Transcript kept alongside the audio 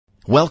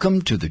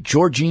Welcome to the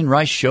Georgene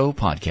Rice Show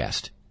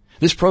podcast.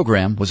 This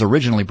program was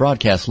originally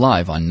broadcast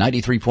live on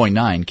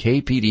 93.9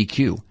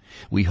 KPDQ.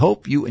 We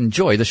hope you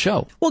enjoy the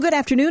show. Well, good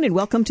afternoon and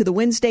welcome to the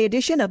Wednesday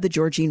edition of the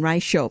Georgene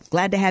Rice Show.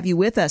 Glad to have you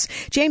with us.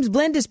 James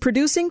Blend is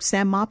producing,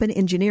 Sam Maupin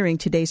engineering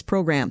today's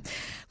program.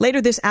 Later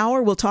this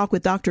hour, we'll talk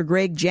with Dr.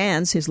 Greg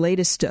Jans, his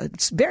latest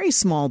very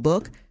small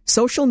book,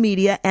 Social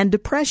Media and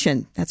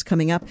Depression. That's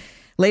coming up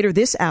later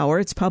this hour.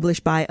 It's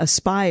published by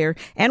Aspire.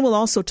 And we'll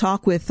also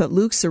talk with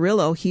Luke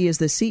Cirillo. He is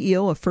the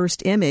CEO of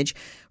First Image.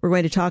 We're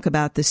going to talk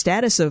about the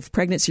status of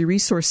pregnancy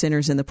resource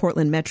centers in the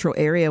Portland metro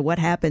area, what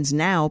happens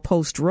now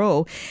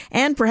post-Roe,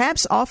 and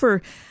perhaps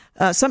offer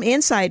some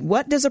insight.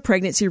 What does a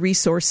pregnancy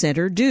resource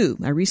center do?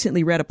 I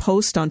recently read a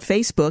post on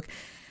Facebook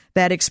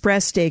that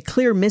expressed a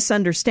clear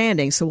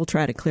misunderstanding, so we'll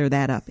try to clear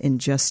that up in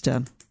just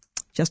a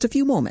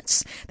few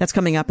moments. That's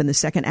coming up in the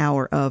second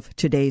hour of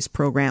today's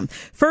program.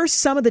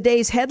 First, some of the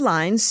day's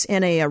headlines.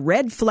 In a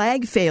red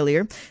flag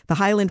failure, the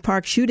Highland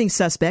Park shooting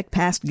suspect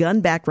passed gun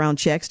background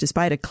checks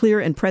despite a clear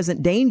and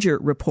present danger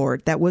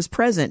report that was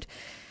present.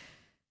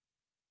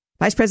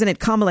 Vice President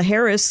Kamala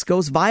Harris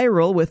goes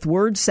viral with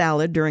word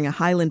salad during a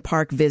Highland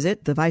Park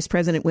visit. The vice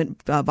president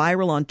went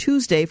viral on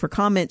Tuesday for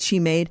comments she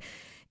made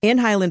in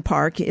Highland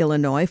Park,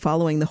 Illinois,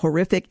 following the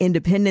horrific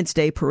Independence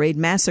Day parade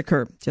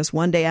massacre. Just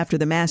one day after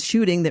the mass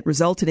shooting that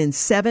resulted in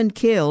 7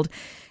 killed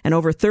and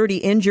over 30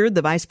 injured,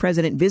 the vice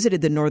president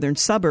visited the northern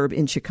suburb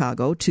in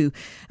Chicago to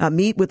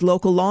meet with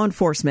local law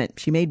enforcement.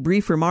 She made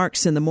brief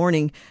remarks in the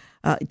morning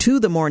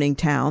to the morning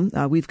town.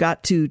 We've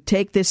got to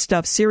take this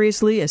stuff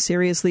seriously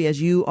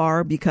as you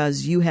are,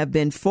 because you have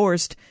been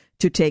forced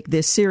to take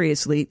this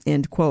seriously,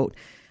 end quote.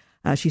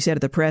 She said to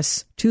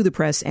the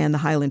press and the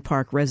Highland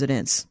Park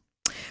residents.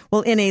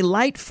 Well, in a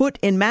light foot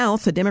in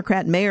mouth, a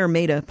Democrat mayor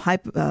made a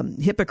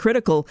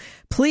hypocritical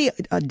plea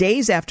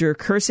days after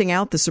cursing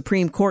out the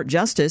Supreme Court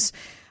justice.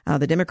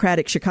 The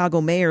Democratic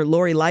Chicago mayor,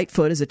 Lori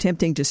Lightfoot, is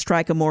attempting to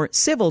strike a more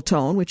civil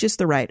tone, which is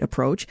the right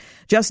approach.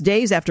 Just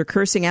days after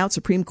cursing out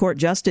Supreme Court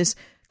Justice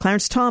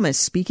Clarence Thomas,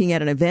 speaking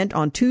at an event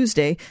on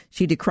Tuesday,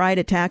 she decried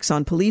attacks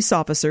on police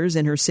officers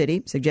in her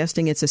city,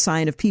 suggesting it's a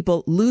sign of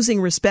people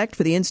losing respect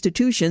for the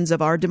institutions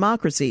of our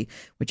democracy,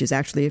 which is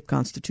actually a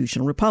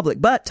constitutional republic.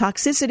 But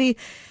toxicity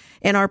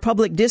in our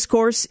public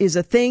discourse is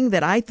a thing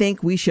that I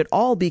think we should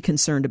all be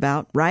concerned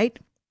about, right?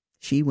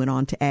 She went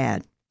on to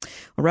add.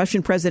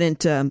 Russian President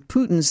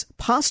Putin's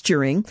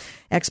posturing.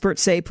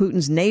 Experts say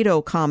Putin's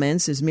NATO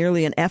comments is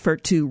merely an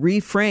effort to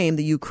reframe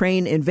the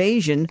Ukraine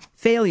invasion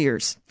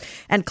failures.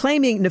 And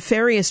claiming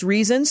nefarious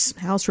reasons,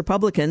 House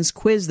Republicans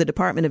quizzed the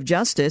Department of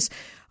Justice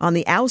on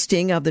the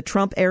ousting of the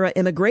Trump-era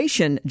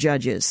immigration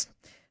judges,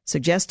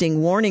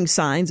 suggesting warning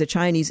signs. A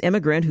Chinese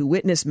immigrant who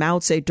witnessed Mao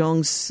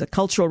Zedong's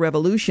Cultural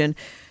Revolution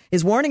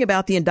is warning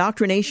about the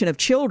indoctrination of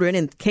children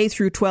in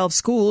K-12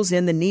 schools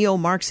in the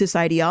neo-Marxist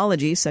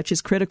ideology, such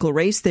as critical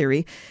race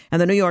theory,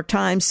 and the New York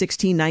Times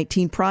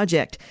 1619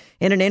 Project.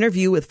 In an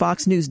interview with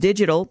Fox News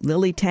Digital,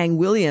 Lily Tang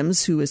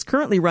Williams, who is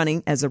currently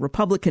running as a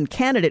Republican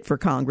candidate for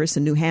Congress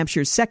in New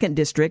Hampshire's 2nd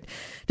District,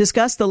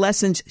 discussed the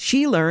lessons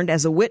she learned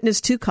as a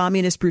witness to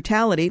communist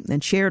brutality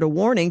and shared a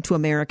warning to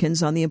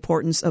Americans on the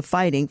importance of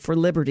fighting for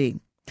liberty.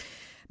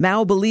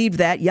 Mao believed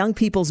that young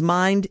people's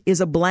mind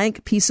is a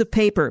blank piece of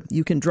paper.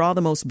 You can draw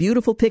the most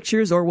beautiful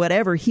pictures or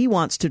whatever he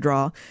wants to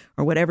draw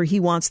or whatever he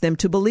wants them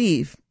to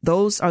believe.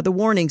 Those are the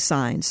warning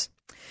signs.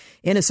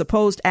 In a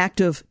supposed act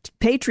of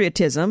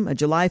patriotism, a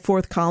July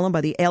 4th column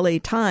by the LA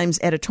Times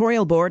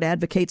editorial board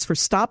advocates for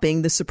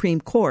stopping the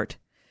Supreme Court.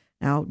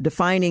 Now,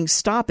 defining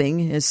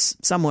stopping is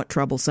somewhat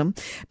troublesome.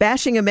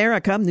 Bashing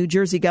America, New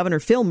Jersey Governor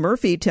Phil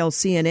Murphy tells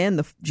CNN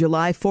the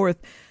July 4th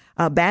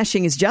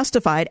bashing is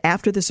justified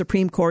after the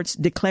Supreme Court's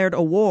declared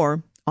a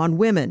war on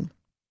women.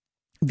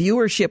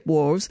 Viewership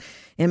woes.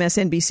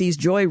 MSNBC's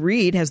Joy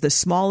Reid has the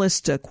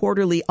smallest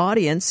quarterly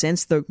audience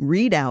since The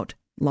Readout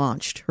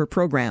launched her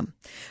program.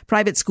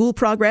 Private school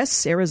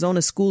progress.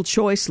 Arizona school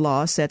choice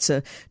law sets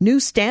a new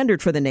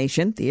standard for the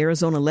nation. The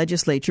Arizona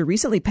legislature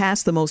recently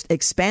passed the most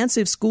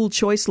expansive school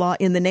choice law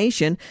in the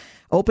nation,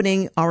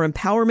 opening our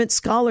Empowerment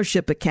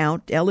Scholarship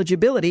account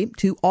eligibility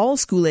to all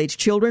school-age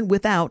children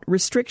without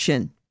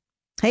restriction.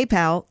 Hey,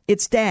 pal,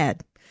 it's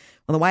Dad.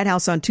 Well, the White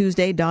House on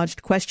Tuesday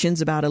dodged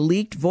questions about a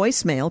leaked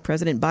voicemail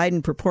President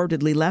Biden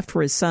purportedly left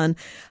for his son,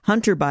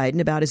 Hunter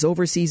Biden, about his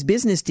overseas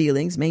business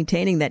dealings,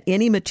 maintaining that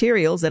any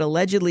materials that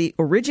allegedly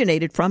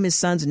originated from his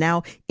son's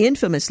now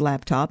infamous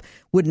laptop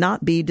would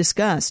not be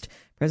discussed.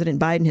 President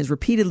Biden has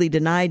repeatedly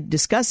denied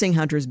discussing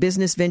Hunter's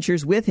business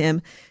ventures with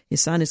him. His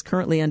son is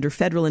currently under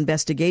federal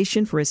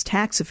investigation for his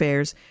tax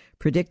affairs,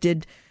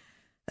 predicated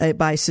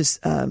by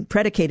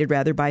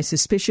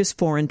suspicious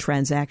foreign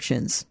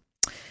transactions.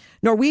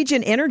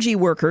 Norwegian energy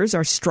workers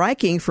are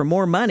striking for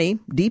more money,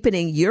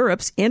 deepening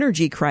Europe's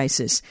energy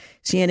crisis.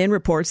 CNN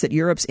reports that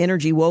Europe's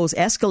energy woes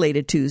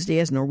escalated Tuesday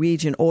as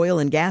Norwegian oil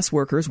and gas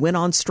workers went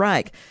on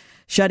strike.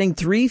 shutting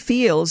 3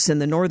 fields in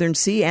the Northern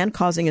Sea and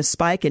causing a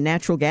spike in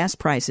natural gas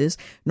prices.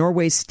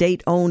 Norway's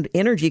state-owned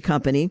energy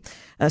company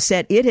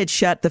said it had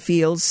shut the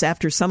fields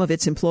after some of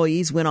its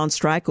employees went on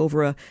strike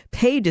over a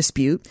pay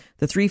dispute.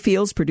 The 3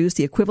 fields produce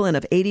the equivalent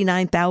of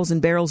 89,000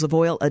 barrels of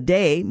oil a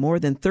day, more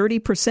than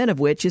 30% of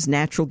which is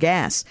natural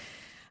gas.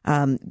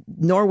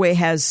 Norway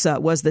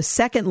was the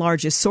second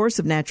largest source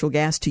of natural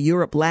gas to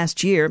Europe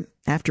last year,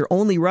 after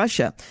only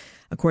Russia.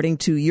 According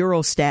to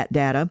Eurostat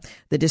data,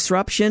 the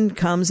disruption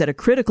comes at a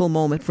critical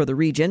moment for the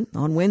region.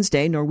 On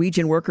Wednesday,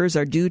 Norwegian workers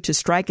are due to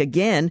strike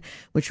again,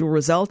 which will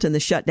result in the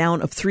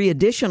shutdown of 3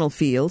 additional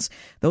fields.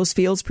 Those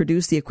fields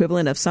produce the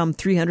equivalent of some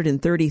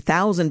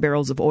 330,000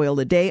 barrels of oil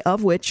a day,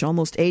 of which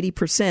almost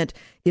 80%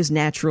 is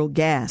natural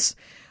gas.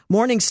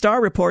 Morning Star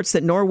reports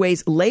that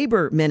Norway's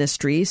labor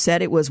ministry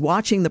said it was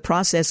watching the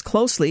process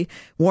closely,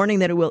 warning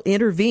that it will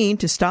intervene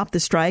to stop the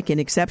strike in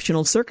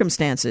exceptional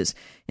circumstances.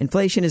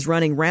 Inflation is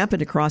running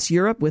rampant across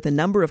Europe, with a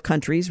number of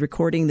countries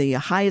recording the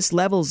highest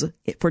levels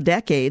for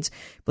decades,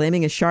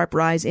 blaming a sharp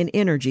rise in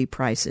energy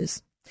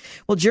prices.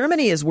 Well,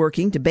 Germany is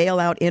working to bail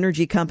out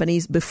energy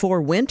companies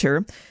before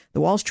winter. The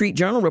Wall Street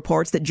Journal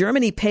reports that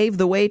Germany paved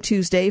the way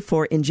Tuesday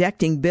for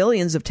injecting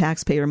billions of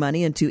taxpayer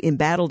money into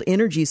embattled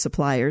energy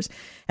suppliers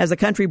as the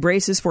country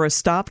braces for a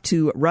stop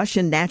to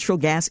Russian natural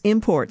gas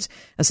imports,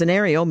 a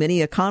scenario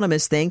many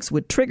economists think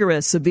would trigger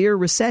a severe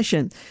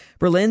recession.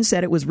 Berlin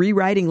said it was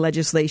rewriting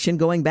legislation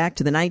going back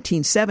to the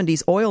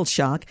 1970s oil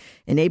shock,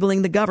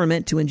 enabling the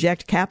government to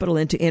inject capital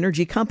into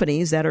energy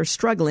companies that are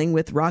struggling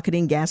with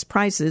rocketing gas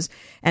prices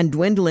and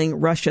dwindling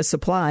Russia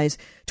supplies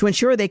to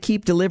ensure they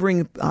keep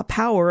delivering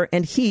power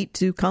and heat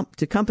to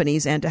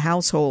companies and to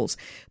households.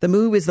 The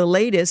move is the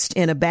latest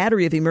in a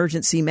battery of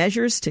emergency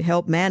measures to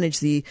help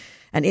manage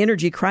an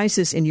energy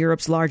crisis in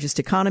Europe's largest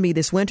economy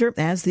this winter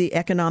as the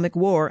economic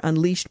war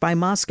unleashed by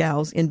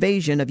Moscow's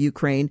invasion of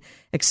Ukraine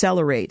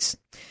accelerates.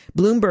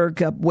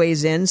 Bloomberg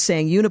weighs in,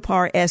 saying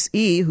Unipar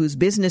SE, whose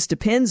business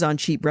depends on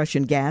cheap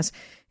Russian gas,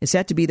 is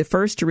set to be the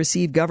first to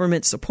receive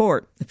government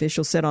support.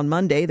 Officials said on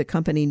Monday the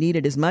company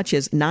needed as much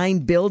as 9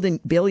 billion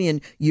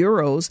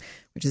euros,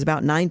 which is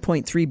about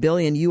 $9.3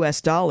 billion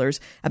US dollars,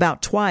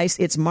 about twice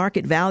its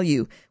market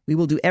value. We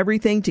will do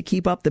everything to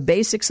keep up the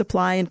basic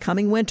supply in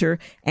coming winter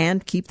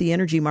and keep the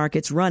energy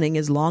markets running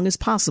as long as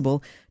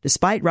possible,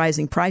 despite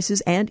rising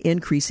prices and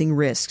increasing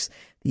risks.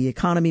 The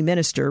economy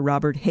minister,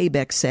 Robert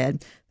Habeck,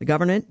 said the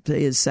government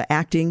is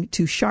acting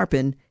to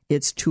sharpen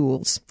its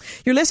tools.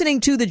 You're listening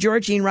to The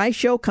Georgene Rice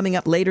Show. Coming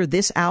up later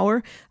this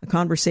hour, a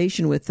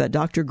conversation with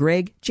Dr.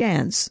 Greg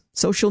Jans,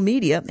 social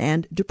media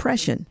and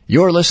depression.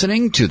 You're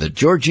listening to The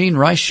Georgene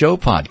Rice Show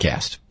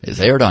podcast. It's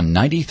aired on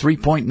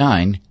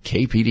 93.9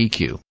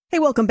 KPDQ. Hey,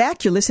 welcome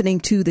back. You're listening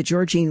to The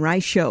Georgene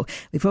Rice Show.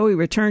 Before we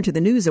return to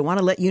the news, I want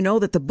to let you know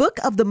that the book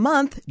of the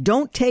month,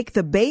 Don't Take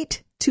the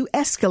Bait to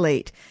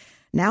Escalate.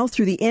 Now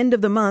through the end of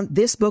the month,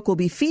 this book will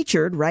be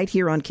featured right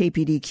here on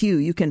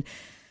KPDQ. You can...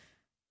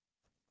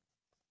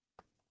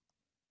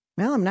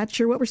 Well, I'm not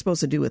sure what we're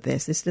supposed to do with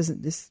this.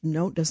 This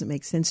note doesn't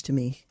make sense to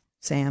me,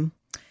 Sam.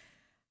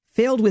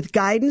 Filled with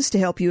guidance to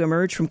help you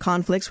emerge from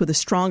conflicts with a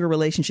stronger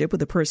relationship with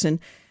the person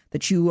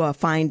that you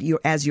find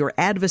as your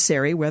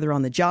adversary, whether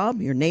on the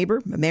job, your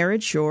neighbor, a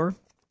marriage, or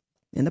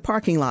in the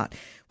parking lot.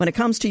 When it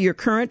comes to your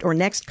current or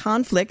next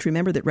conflict,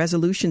 remember that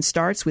resolution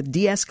starts with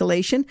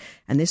de-escalation,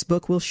 and this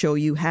book will show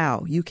you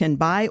how. You can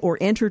buy or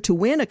enter to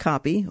win a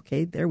copy.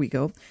 Okay, there we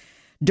go.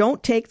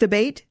 Don't Take the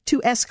Bait to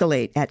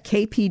Escalate at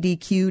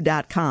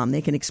kpdq.com.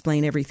 They can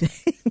explain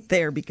everything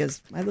there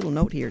because my little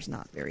note here is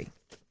not very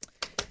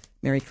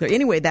clear.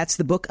 Anyway, that's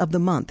the book of the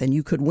month, and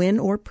you could win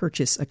or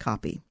purchase a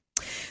copy.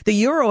 The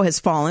euro has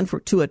fallen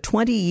to a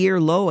 20-year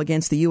low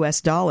against the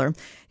U.S. dollar.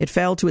 It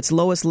fell to its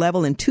lowest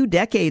level in 2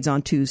 decades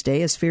on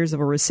Tuesday as fears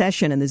of a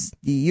recession in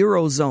the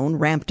eurozone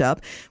ramped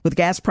up, with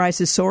gas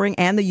prices soaring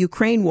and the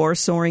Ukraine war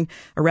showing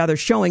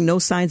no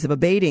signs of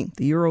abating.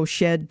 The euro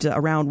shed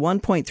around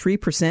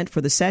 1.3%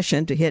 for the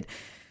session to hit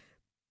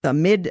by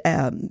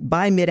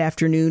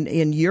mid-afternoon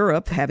in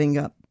Europe,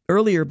 having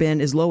earlier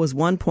been as low as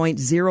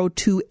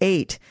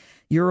 1.028.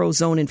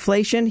 Eurozone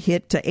inflation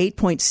hit to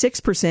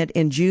 8.6%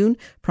 in June,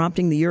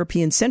 prompting the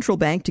European Central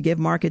Bank to give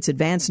markets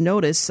advance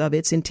notice of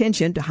its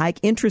intention to hike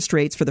interest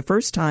rates for the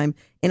first time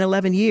in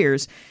 11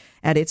 years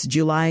at its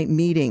July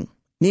meeting.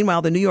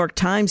 Meanwhile, the New York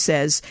Times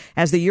says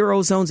as the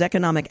Eurozone's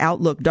economic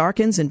outlook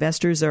darkens,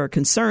 investors are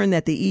concerned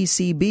that the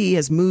ECB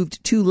has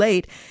moved too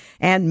late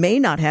and may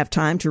not have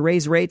time to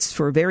raise rates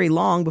for very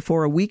long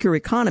before a weaker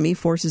economy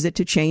forces it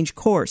to change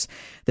course.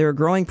 There are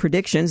growing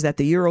predictions that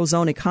the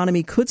Eurozone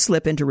economy could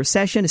slip into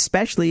recession,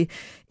 especially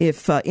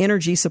if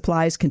energy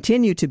supplies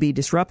continue to be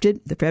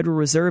disrupted. The Federal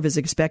Reserve is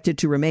expected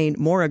to remain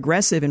more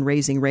aggressive in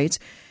raising rates,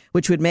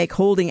 which would make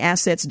holding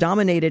assets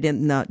dominated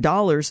in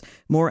dollars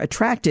more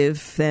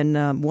attractive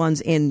than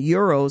ones in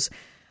euros,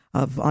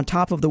 on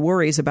top of the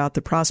worries about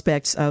the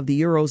prospects of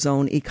the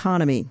Eurozone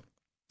economy.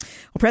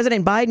 Well,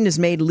 President Biden has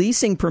made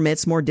leasing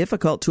permits more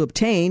difficult to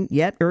obtain,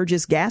 yet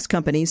urges gas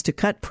companies to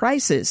cut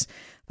prices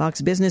Fox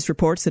Business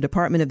reports the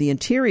Department of the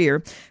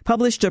Interior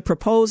published a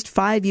proposed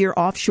 5-year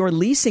offshore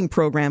leasing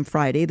program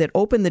Friday that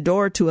opened the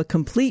door to a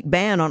complete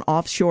ban on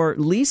offshore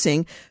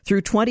leasing through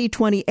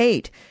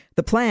 2028.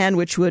 The plan,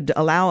 which would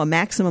allow a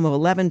maximum of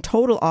 11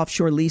 total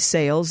offshore lease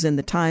sales in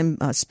the time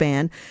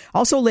span,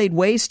 also laid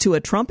waste to a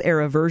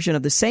Trump-era version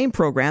of the same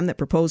program that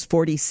proposed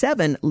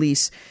 47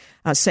 lease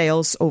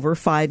sales over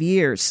 5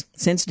 years.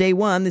 Since day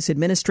one, this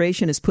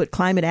administration has put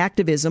climate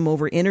activism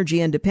over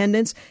energy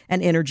independence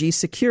and energy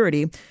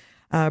security.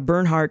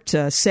 Bernhardt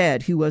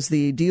said, who was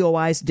the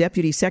DOI's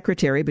deputy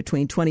secretary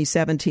between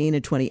 2017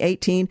 and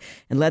 2018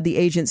 and led the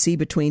agency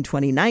between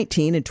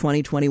 2019 and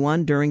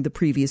 2021 during the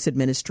previous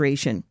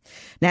administration.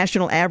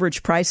 National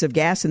average price of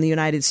gas in the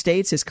United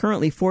States is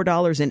currently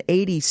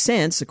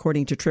 $4.80,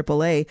 according to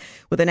AAA,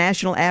 with a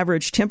national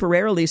average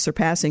temporarily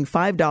surpassing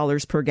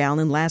 $5 per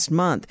gallon last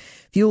month.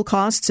 Fuel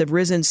costs have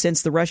risen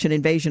since the Russian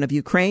invasion of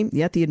Ukraine,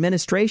 yet the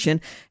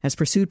administration has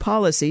pursued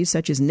policies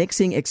such as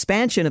nixing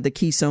expansion of the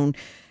Keystone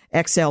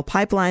XL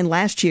pipeline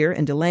last year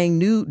and delaying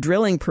new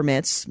drilling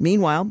permits.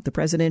 Meanwhile, the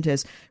president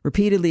has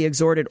repeatedly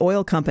exhorted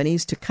oil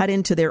companies to cut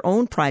into their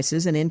own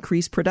prices and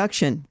increase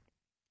production.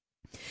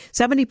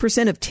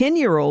 70% of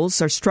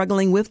 10-year-olds are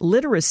struggling with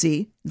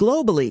literacy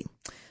globally.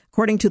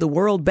 According to the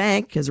World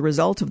Bank, as a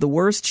result of the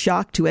worst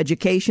shock to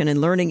education and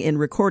learning in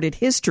recorded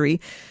history,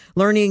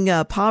 learning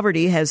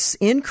poverty has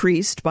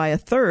increased by a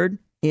third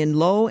in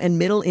low and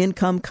middle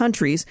income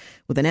countries,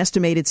 with an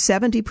estimated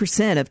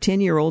 70% of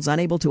 10-year-olds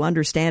unable to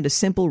understand a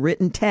simple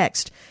written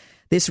text.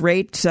 This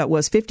rate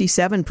was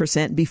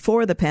 57%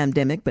 before the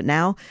pandemic, but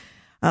now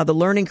the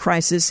learning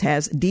crisis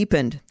has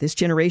deepened. This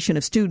generation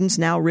of students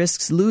now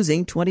risks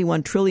losing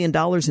 $21 trillion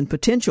in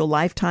potential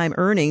lifetime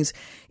earnings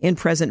in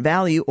present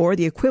value, or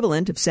the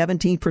equivalent of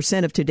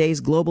 17% of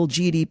today's global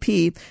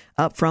GDP,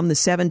 up from the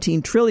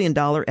 $17 trillion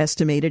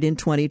estimated in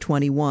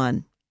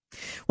 2021.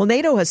 Well,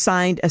 NATO has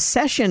signed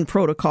accession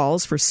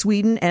protocols for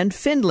Sweden and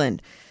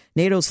Finland.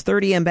 NATO's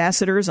 30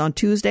 ambassadors on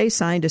Tuesday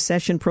signed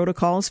accession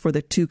protocols for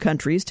the two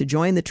countries to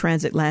join the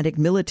transatlantic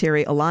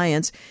military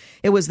alliance.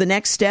 It was the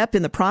next step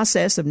in the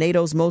process of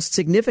NATO's most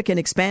significant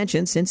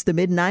expansion since the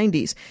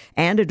mid-90s,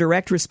 and a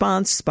direct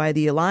response by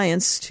the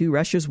alliance to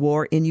Russia's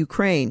war in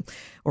Ukraine.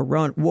 Or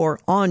war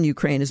on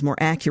Ukraine is more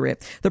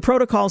accurate. The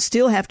protocols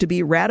still have to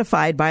be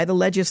ratified by the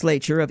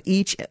legislature of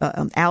each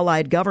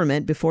allied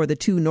government before the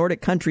two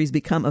Nordic countries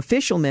become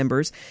official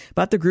members,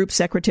 but the group's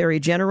Secretary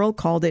General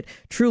called it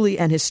truly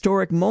an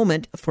historic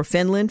moment for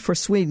Finland, for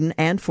Sweden,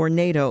 and for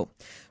NATO.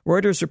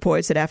 Reuters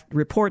reports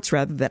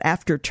that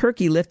after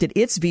Turkey lifted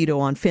its veto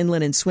on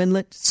Finland and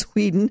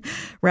Sweden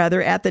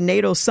at the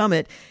NATO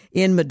summit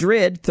in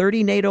Madrid,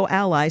 30 NATO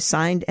allies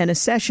signed an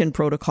accession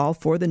protocol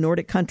for the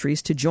Nordic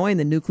countries to join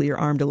the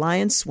nuclear-armed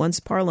alliance once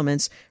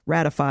parliaments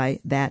ratify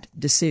that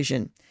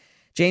decision.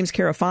 James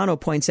Carafano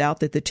points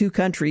out that the two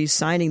countries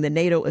signing the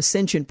NATO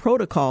accession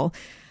protocol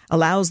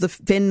allows the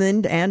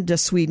Finland and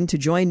Sweden to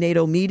join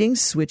NATO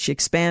meetings, which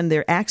expand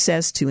their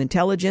access to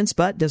intelligence,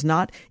 but does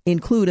not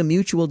include a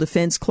mutual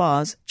defense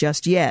clause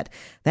just yet.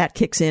 That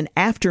kicks in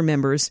after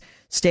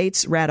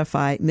states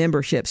ratify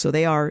membership. So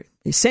they are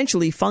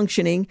essentially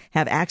functioning,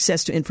 have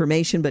access to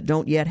information, but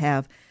don't yet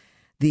have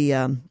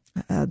the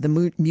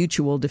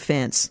mutual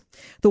defense.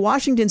 The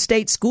Washington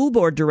State School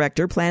Board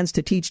director plans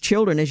to teach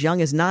children as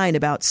young as 9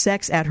 about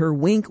sex at her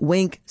Wink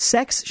Wink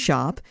sex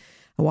shop.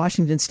 A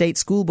Washington State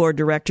School Board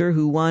director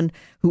who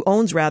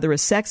owns a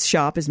sex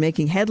shop is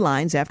making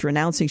headlines after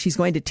announcing she's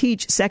going to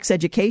teach sex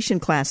education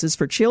classes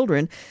for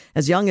children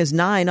as young as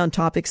 9 on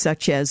topics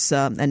such as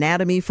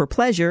anatomy for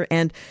pleasure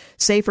and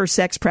safer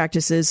sex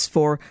practices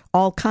for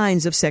all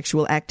kinds of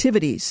sexual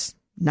activities.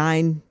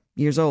 9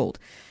 years old.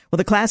 Well,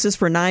 the classes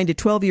for 9 to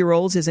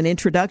 12-year-olds is an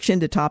introduction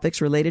to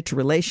topics related to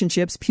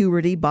relationships,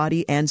 puberty,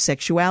 body, and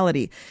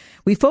sexuality.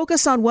 We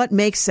focus on what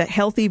makes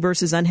healthy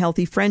versus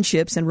unhealthy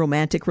friendships and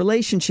romantic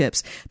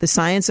relationships, the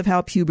science of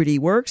how puberty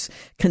works,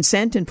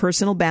 consent and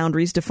personal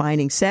boundaries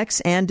defining sex,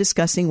 and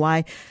discussing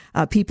why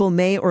people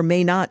may or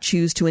may not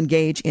choose to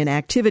engage in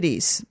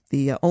activities.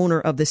 The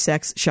owner of the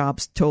sex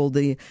shops told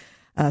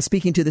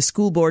speaking to the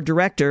school board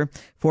director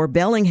for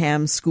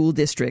Bellingham School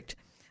District,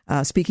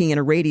 speaking in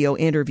a radio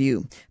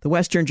interview. The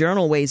Western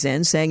Journal weighs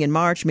in, saying in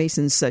March,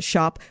 Mason's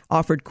shop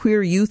offered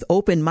queer youth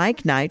open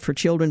mic night for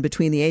children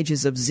between the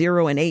ages of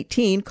 0 and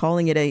 18,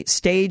 calling it a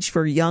stage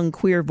for young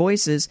queer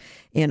voices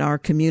in our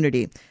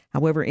community.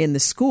 However, in the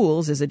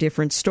schools is a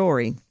different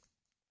story,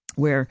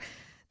 where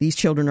these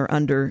children are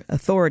under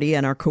authority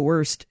and are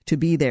coerced to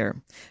be there.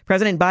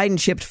 President Biden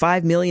shipped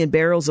 5 million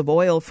barrels of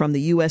oil from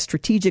the U.S.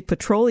 Strategic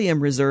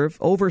Petroleum Reserve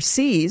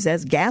overseas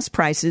as gas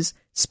prices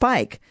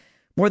spike.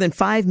 More than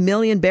 5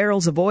 million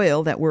barrels of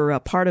oil that were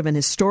part of an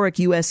historic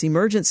U.S.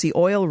 emergency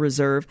oil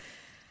reserve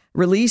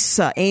release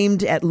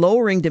aimed at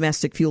lowering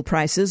domestic fuel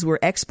prices were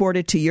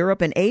exported to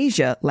Europe and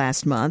Asia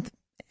last month.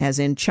 as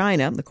in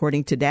China,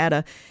 according to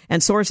data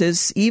and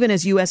sources, even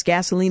as U.S.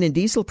 gasoline and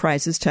diesel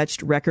prices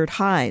touched record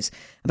highs.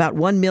 About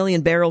 1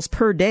 million barrels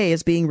per day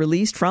is being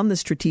released from the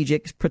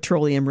Strategic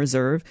Petroleum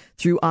Reserve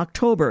through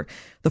October.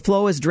 The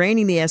flow is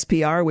draining the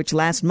SPR, which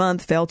last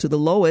month fell to the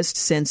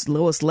lowest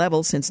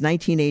level since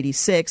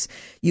 1986.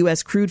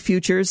 U.S. crude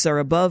futures are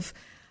above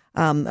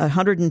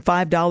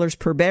 $105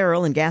 per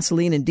barrel, and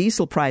gasoline and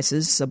diesel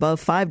prices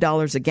above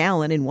 $5 a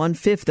gallon in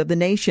 1/5 of the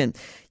nation.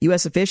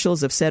 U.S.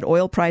 officials have said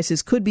oil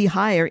prices could be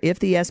higher if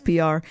the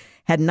SPR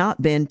had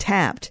not been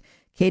tapped.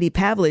 Katie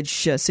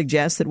Pavlich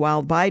suggests that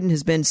while Biden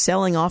has been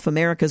selling off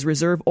America's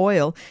reserve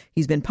oil,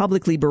 he's been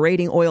publicly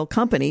berating oil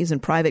companies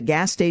and private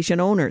gas station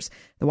owners.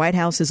 The White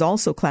House has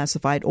also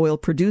classified oil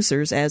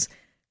producers as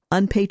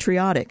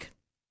unpatriotic.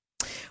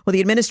 Well, the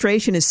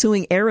administration is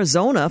suing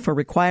Arizona for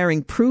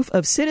requiring proof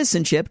of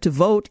citizenship to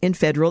vote in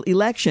federal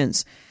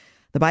elections.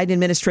 The Biden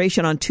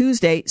administration on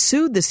Tuesday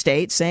sued the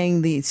state,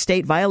 saying the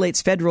state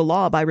violates federal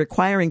law by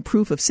requiring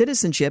proof of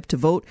citizenship to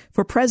vote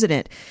for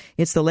president.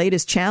 It's the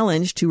latest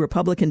challenge to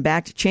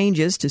Republican-backed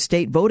changes to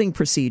state voting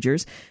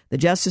procedures. The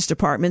Justice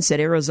Department said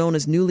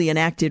Arizona's newly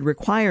enacted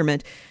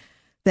requirement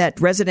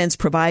that residents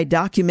provide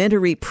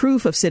documentary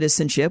proof of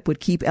citizenship would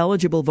keep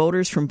eligible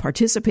voters from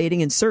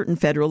participating in certain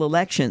federal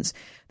elections.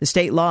 The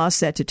state law,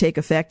 set to take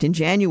effect in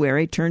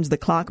January, turns the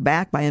clock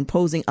back by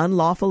imposing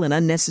unlawful and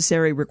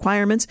unnecessary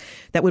requirements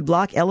that would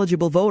block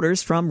eligible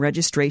voters from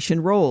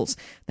registration rolls.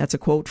 That's a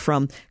quote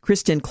from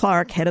Kristen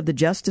Clark, head of the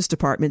Justice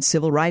Department's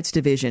Civil Rights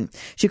Division.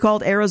 She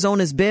called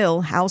Arizona's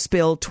bill, House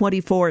Bill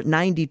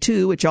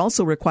 2492, which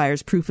also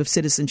requires proof of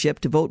citizenship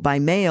to vote by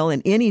mail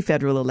in any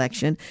federal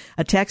election,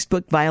 a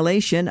textbook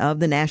violation of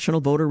the National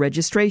Voter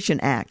Registration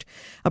Act.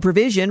 A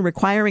provision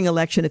requiring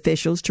election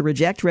officials to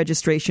reject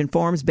registration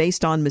forms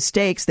based on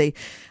mistakes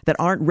that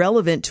aren't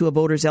relevant to a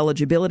voter's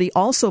eligibility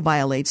also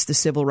violates the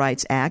Civil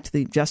Rights Act,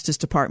 the Justice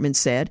Department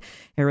said.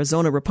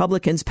 Arizona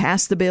Republicans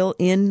passed the bill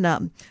in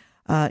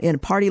a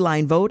party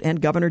line vote,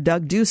 and Governor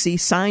Doug Ducey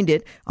signed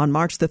it on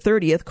March the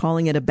 30th,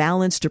 calling it a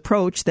balanced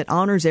approach that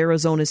honors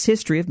Arizona's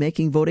history of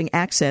making voting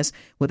access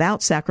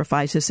without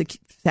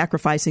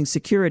sacrificing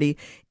security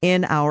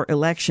in our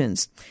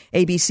elections.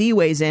 ABC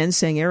weighs in,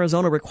 saying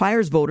Arizona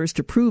requires voters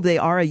to prove they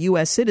are a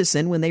U.S.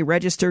 citizen when they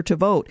register to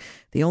vote,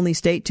 the only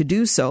state to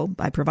do so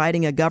by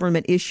providing a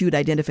government-issued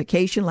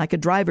identification like a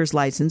driver's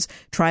license,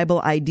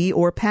 tribal ID,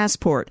 or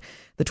passport.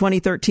 The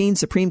 2013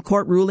 Supreme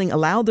Court ruling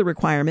allowed the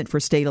requirement for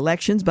state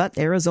elections, but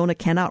Arizona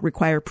cannot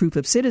require proof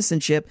of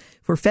citizenship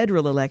for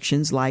federal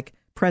elections like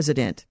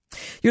president.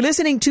 You're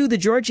listening to The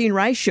Georgene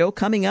Rice Show.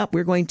 Coming up,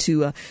 we're going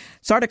to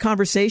start a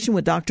conversation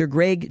with Dr.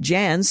 Greg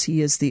Jans.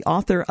 He is the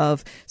author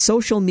of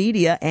Social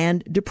Media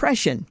and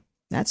Depression.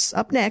 That's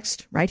up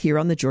next, right here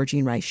on The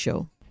Georgene Rice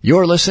Show.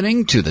 You're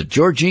listening to The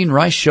Georgene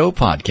Rice Show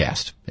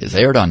podcast. It's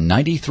aired on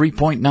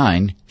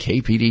 93.9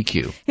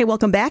 KPDQ. Hey,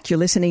 welcome back. You're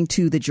listening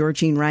to The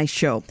Georgene Rice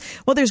Show.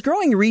 Well, there's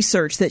growing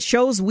research that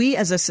shows we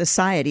as a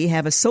society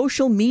have a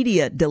social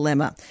media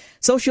dilemma.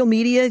 Social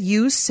media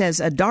use has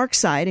a dark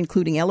side,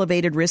 including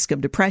elevated risk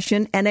of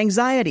depression and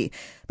anxiety.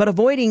 But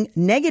avoiding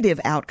negative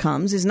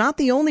outcomes is not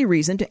the only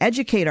reason to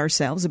educate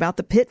ourselves about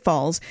the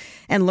pitfalls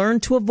and learn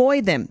to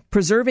avoid them.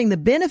 Preserving the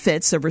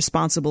benefits of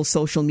responsible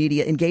social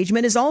media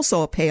engagement is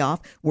also a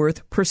payoff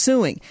worth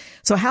pursuing.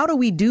 So how do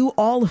we do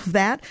all of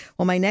that?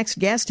 Well, my next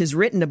guest has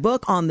written a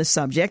book on the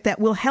subject that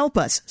will help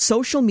us,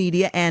 Social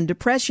Media and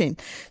Depression.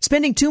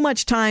 Spending too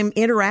much time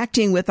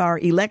interacting with our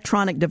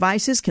electronic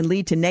devices can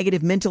lead to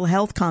negative mental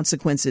health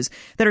consequences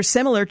that are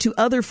similar to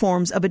other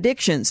forms of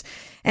addictions.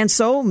 And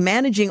so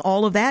managing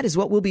all of that is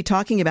what we'll be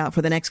talking about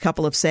for the next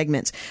couple of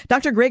segments.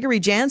 Dr. Gregory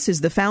Jans is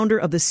the founder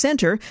of the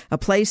Center, a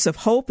place of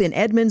hope in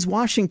Edmonds,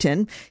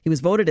 Washington. He was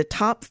voted a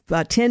top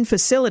 10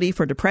 facility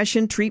for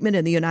depression treatment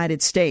in the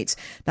United States.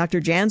 Dr.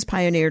 Jans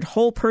pioneered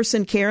whole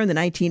person care in the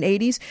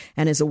 1980s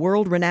and is a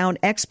world-renowned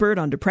expert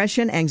on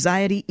depression,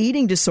 anxiety,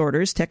 eating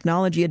disorders,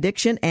 technology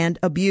addiction, and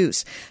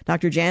abuse.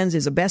 Dr. Jans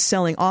is a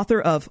best-selling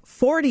author of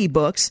 40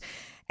 books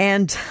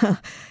and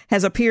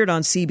has appeared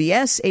on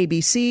CBS,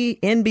 ABC,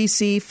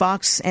 NBC,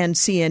 Fox, and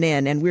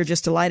CNN. And we're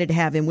just delighted to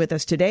have him with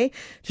us today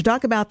to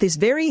talk about this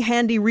very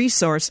handy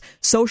resource,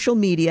 Social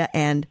Media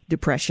and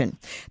Depression.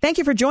 Thank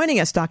you for joining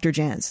us, Dr.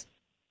 Jans.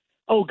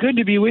 Oh, good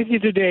to be with you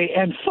today.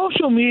 And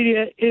social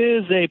media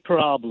is a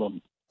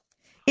problem.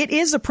 It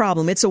is a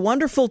problem. It's a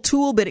wonderful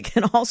tool, but it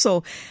can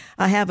also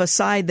have a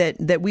side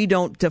that we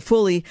don't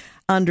fully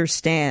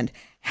understand.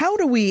 How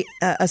do we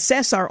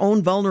assess our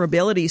own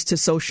vulnerabilities to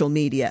social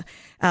media?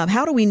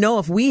 How do we know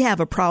if we have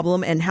a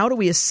problem, and how do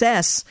we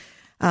assess,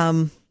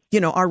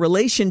 our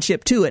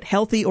relationship to it,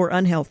 healthy or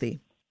unhealthy?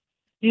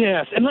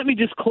 Yes, and let me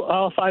just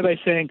qualify by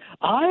saying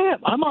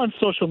I'm on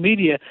social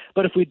media,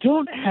 but if we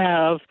don't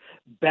have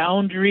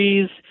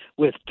boundaries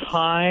with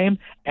time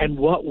and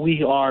what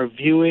we are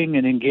viewing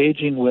and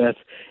engaging with,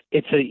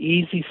 it's an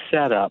easy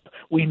setup.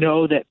 We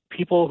know that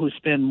people who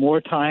spend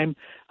more time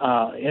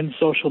in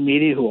social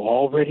media who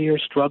already are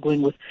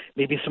struggling with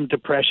maybe some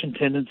depression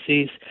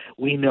tendencies,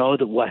 we know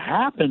that what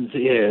happens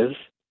is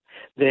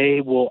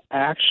they will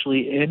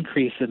actually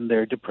increase in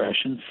their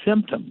depression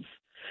symptoms.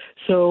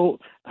 So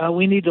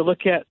we need to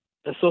look at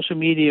the social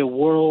media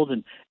world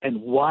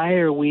and why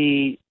are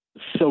we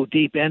so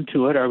deep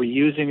into it? Are we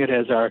using it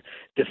as our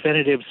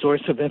definitive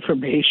source of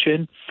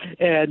information?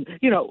 And,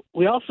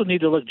 we also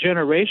need to look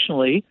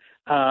generationally,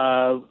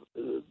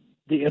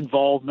 the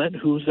involvement,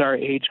 who's our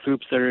age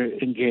groups that are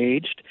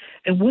engaged,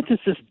 and what does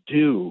this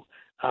do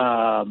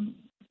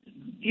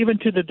even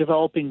to the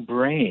developing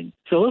brain?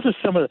 So those are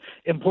some of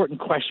the important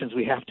questions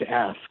we have to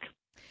ask.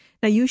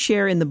 Now, you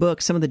share in the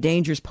book some of the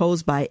dangers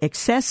posed by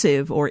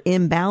excessive or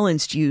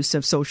imbalanced use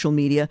of social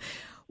media.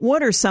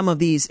 What are some of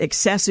these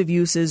excessive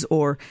uses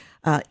or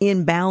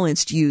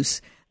imbalanced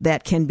use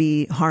that can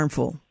be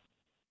harmful?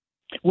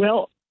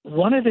 Well,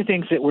 one of the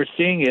things that we're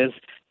seeing is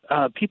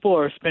people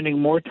are spending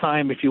more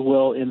time, if you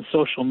will, in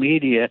social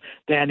media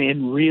than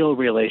in real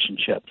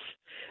relationships.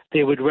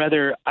 They would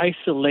rather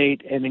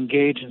isolate and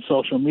engage in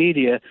social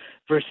media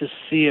versus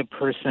see a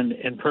person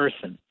in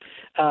person.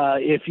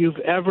 If you've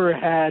ever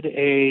had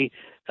a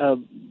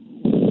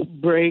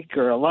break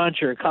or a lunch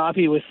or a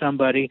coffee with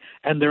somebody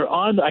and they're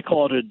on, I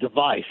call it a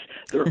device,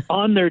 they're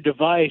on their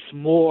device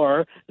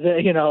more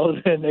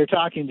than they're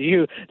talking to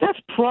you, that's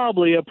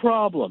probably a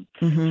problem.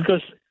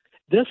 Because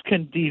this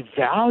can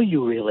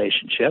devalue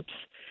relationships.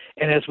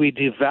 And as we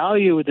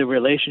devalue the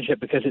relationship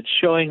because it's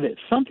showing that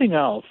something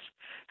else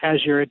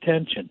has your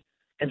attention.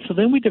 And so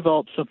then we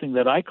develop something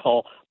that I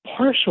call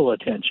partial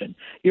attention.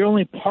 You're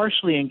only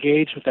partially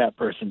engaged with that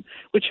person,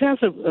 which has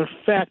an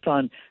effect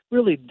on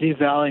really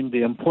devaluing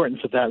the importance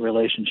of that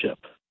relationship.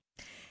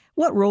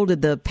 What role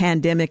did the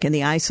pandemic and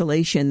the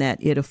isolation that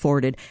it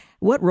afforded,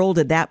 what role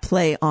did that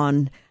play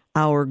on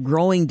our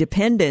growing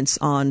dependence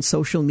on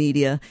social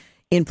media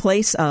in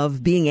place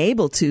of being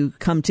able to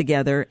come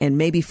together and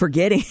maybe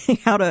forgetting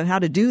how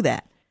to do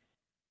that?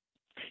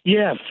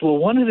 Yes. Well,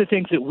 one of the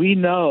things that we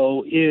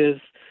know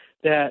is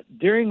that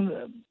during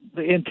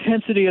the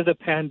intensity of the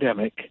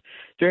pandemic,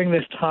 during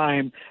this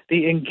time,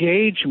 the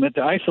engagement,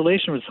 the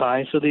isolation was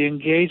high, so the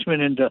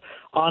engagement into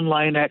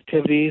online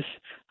activities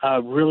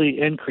really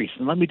increased.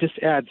 And let me just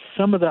add,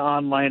 some of the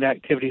online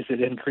activities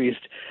that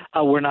increased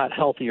were not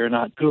healthy or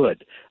not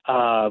good.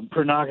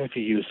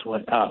 Pornography use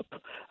went up.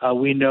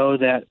 We know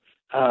that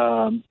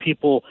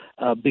people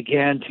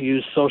began to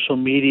use social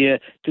media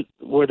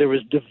where there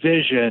was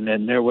division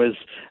and there was,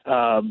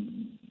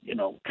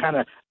 kind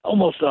of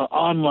almost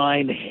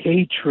online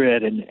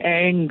hatred and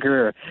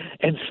anger.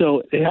 And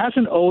so it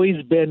hasn't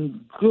always been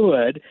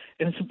good.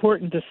 And it's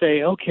important to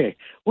say, okay,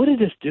 what did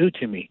this do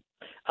to me?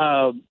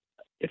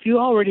 If you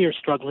already are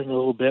struggling a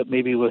little bit,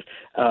 maybe with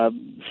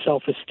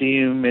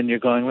self-esteem, and you're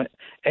going,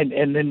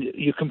 and then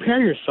you compare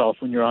yourself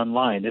when you're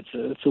online.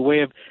 It's a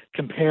way of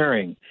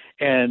comparing,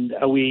 and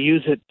we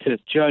use it to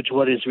judge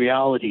what is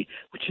reality,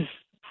 which is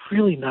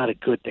really not a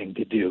good thing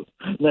to do.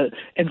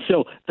 And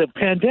so the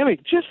pandemic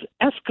just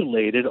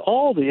escalated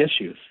all the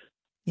issues.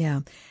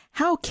 Yeah.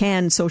 How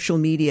can social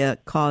media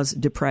cause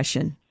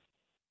depression?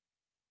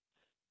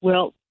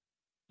 Well,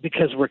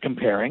 because we're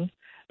comparing.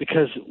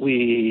 Because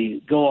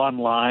we go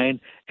online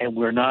and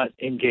we're not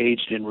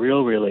engaged in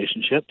real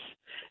relationships.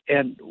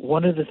 And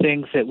one of the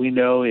things that we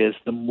know is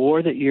the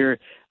more that you're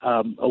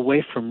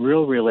away from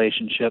real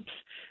relationships,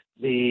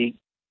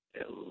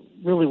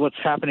 really what's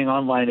happening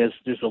online is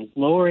there's a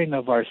lowering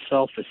of our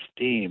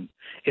self-esteem.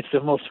 It's the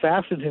most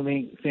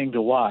fascinating thing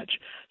to watch.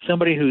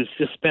 Somebody who's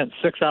just spent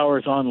 6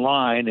 hours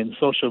online in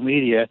social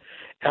media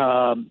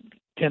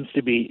tends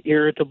to be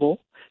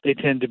irritable. They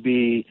tend to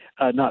be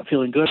not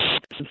feeling good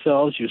about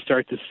themselves. You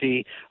start to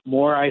see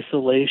more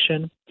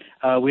isolation.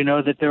 We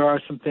know that there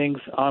are some things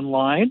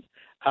online.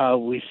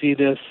 We see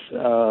this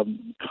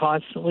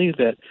constantly,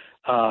 that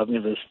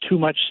there's too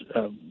much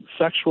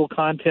sexual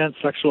content,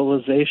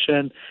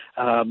 sexualization.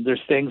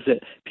 There's things that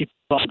people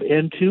bump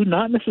into,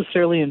 not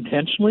necessarily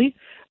intentionally,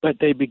 but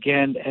they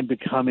begin and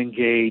become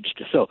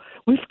engaged. So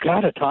we've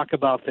got to talk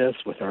about this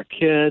with our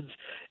kids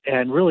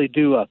and really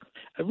do a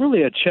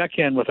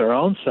check-in with our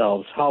own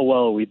selves. How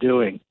well are we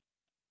doing?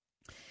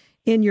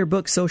 In your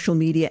book, Social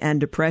Media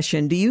and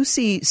Depression, do you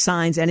see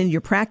signs, and in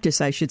your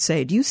practice, I should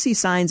say, do you see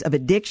signs of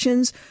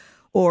addictions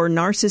or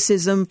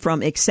narcissism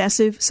from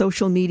excessive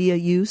social media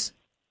use?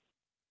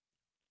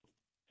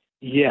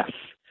 Yes.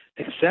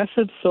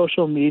 Excessive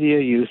social media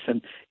use.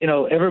 And,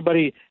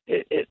 everybody,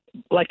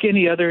 like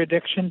any other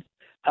addiction,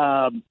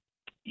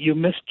 you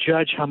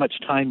misjudge how much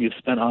time you've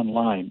spent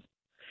online.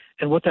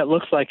 And what that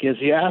looks like is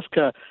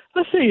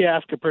let's say you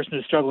ask a person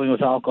who's struggling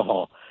with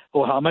alcohol,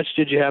 well, how much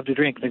did you have to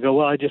drink? And they go,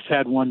 well, I just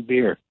had one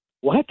beer.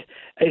 What?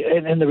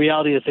 And the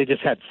reality is they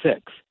just had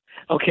 6.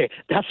 Okay,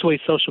 that's the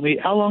way social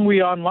media. How long were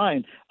you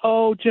online?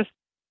 Oh, just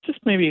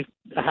maybe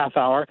a half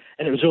hour,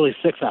 and it was really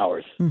 6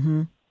 hours.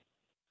 Mm-hmm.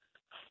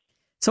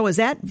 So is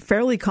that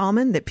fairly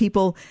common, that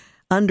people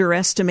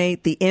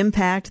underestimate the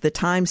impact, the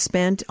time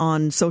spent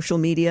on social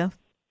media?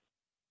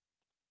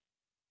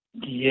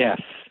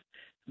 Yes.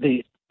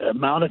 The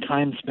amount of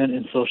time spent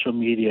in social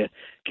media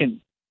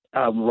can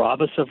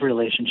rob us of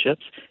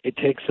relationships. It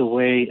takes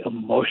away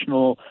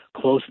emotional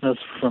closeness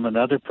from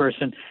another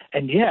person.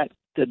 And yet,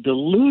 the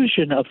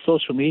delusion of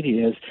social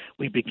media is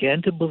we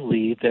begin to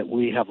believe that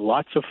we have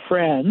lots of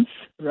friends,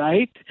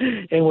 right?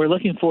 And we're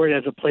looking for it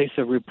as a place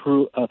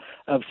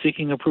of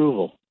seeking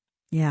approval.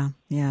 Yeah.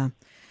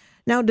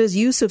 Now, does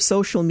use of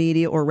social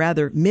media, or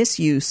rather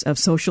misuse of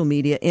social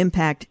media,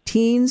 impact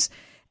teens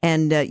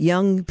and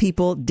young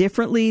people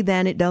differently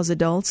than it does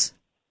adults?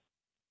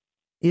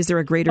 Is there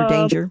a greater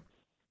danger?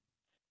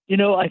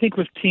 I think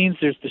with teens,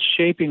 there's the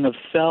shaping of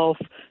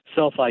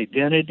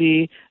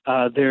self-identity.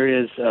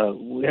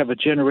 We have a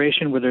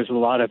generation where there's a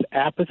lot of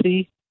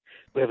apathy.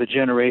 We have a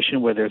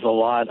generation where there's a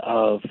lot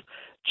of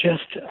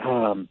just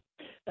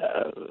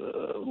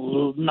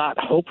not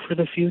hope for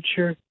the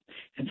future.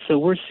 And so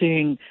we're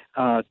seeing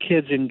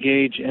kids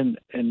engage in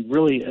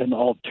really an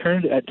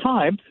alternative, at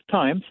times,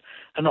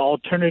 an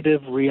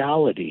alternative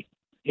reality.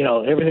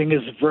 Everything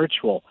is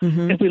virtual.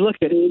 Mm-hmm. If we look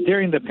at it,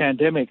 during the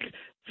pandemic,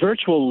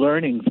 virtual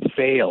learning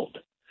failed.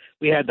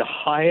 We had the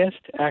highest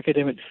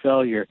academic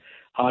failure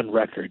on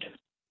record.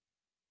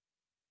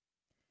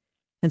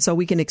 And so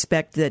we can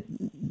expect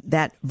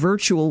that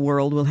virtual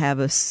world will have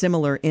a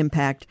similar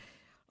impact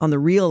on the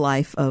real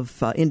life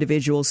of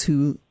individuals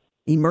who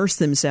immerse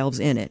themselves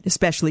in it,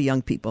 especially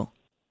young people.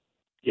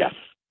 Yes,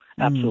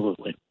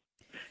 absolutely.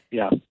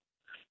 Yeah.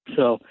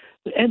 So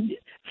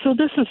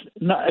this is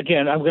not,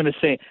 again, I'm going to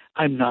say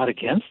I'm not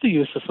against the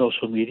use of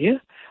social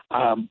media.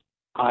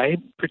 I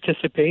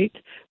participate,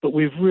 but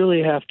we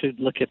really have to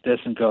look at this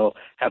and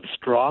have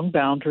strong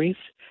boundaries.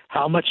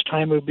 How much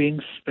time are being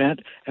spent,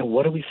 and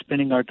what are we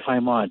spending our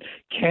time on?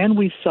 Can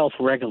we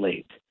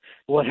self-regulate?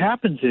 What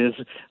happens is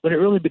when it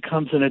really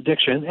becomes an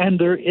addiction, and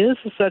there is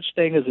such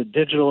thing as a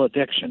digital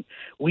addiction.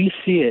 We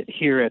see it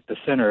here at the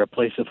center, a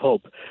place of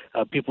hope.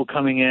 People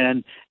coming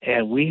in,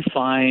 and we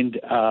find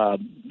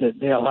that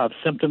they'll have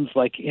symptoms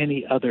like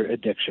any other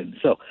addiction.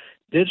 So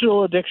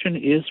digital addiction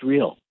is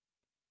real.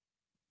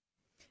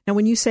 Now,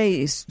 when you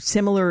say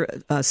similar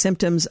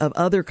symptoms of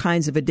other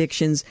kinds of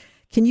addictions,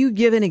 can you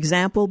give an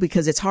example?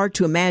 Because it's hard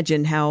to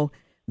imagine how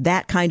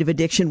that kind of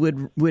addiction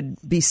would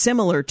be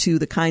similar to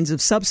the kinds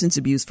of substance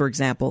abuse, for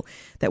example,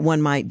 that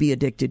one might be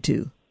addicted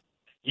to.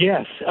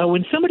 Yes.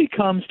 When somebody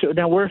comes to,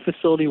 now we're a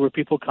facility where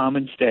people come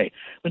and stay.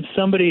 When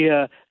somebody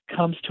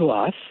comes to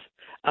us,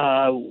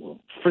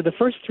 for the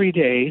first 3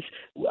 days,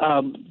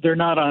 they're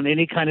not on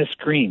any kind of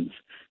screens.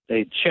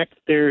 They check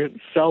their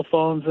cell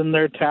phones and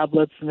their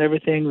tablets and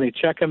everything. They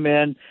check them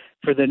in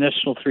for the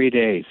initial 3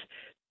 days.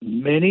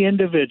 Many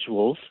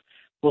individuals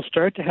will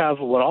start to have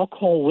what I'll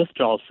call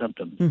withdrawal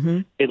symptoms.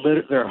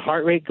 Mm-hmm. Their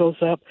heart rate goes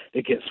up,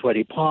 they get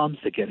sweaty palms,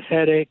 they get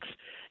headaches,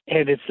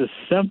 and it's a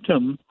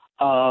symptom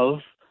of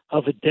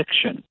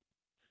addiction.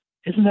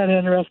 Isn't that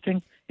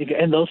interesting?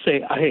 And they'll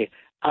say, hey,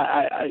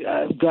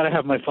 I've got to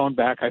have my phone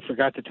back. I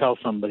forgot to tell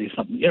somebody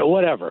something,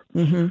 whatever.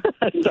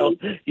 Mm-hmm. So,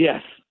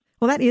 yes.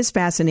 Well, that is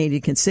fascinating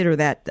to consider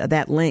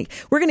that link.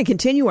 We're going to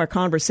continue our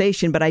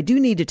conversation, but I do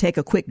need to take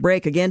a quick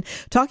break. Again,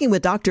 talking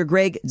with Dr.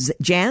 Greg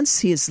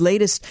Jantz. His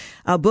latest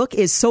book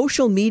is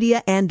Social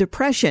Media and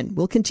Depression.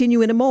 We'll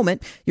continue in a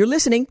moment. You're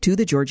listening to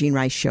The Georgene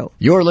Rice Show.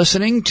 You're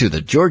listening to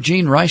The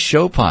Georgene Rice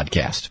Show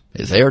podcast.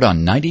 It's aired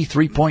on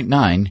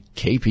 93.9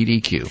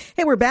 KPDQ.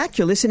 Hey, we're back.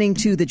 You're listening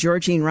to The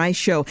Georgene Rice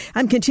Show.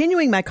 I'm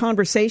continuing my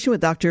conversation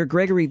with Dr.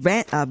 Gregory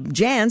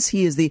Jantz.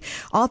 He is the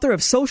author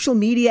of Social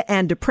Media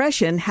and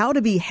Depression, How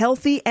to Be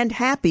Healthy and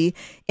Happy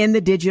in the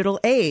Digital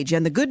Age.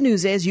 And the good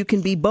news is you can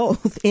be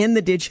both in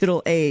the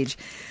digital age.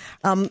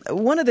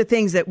 One of the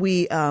things that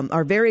we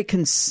are very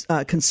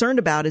concerned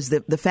about is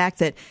the fact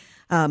that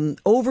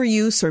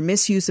overuse or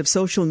misuse of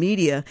social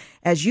media,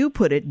 as you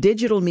put it,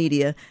 digital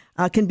media,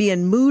 can be a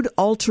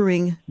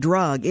mood-altering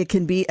drug. It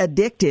can be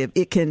addictive.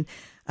 It can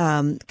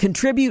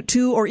contribute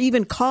to or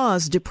even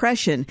cause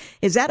depression.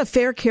 Is that a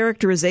fair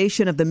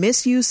characterization of the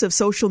misuse of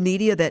social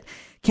media that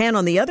can,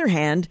 on the other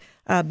hand,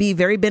 be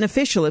very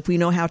beneficial if we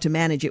know how to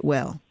manage it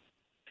well?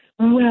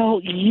 Well,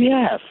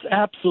 yes,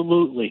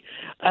 absolutely.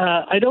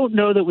 I don't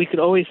know that we could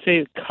always say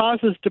it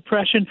causes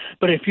depression,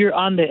 but if you're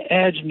on the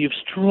edge and you've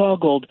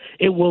struggled,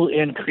 it will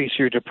increase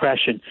your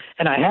depression.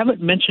 And I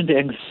haven't mentioned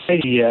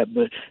anxiety yet,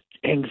 but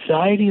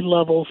anxiety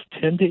levels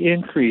tend to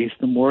increase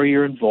the more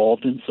you're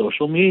involved in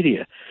social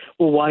media.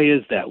 Well, why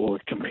is that? Well, we're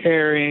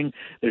comparing.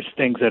 There's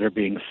things that are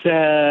being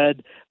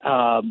said.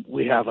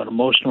 We have an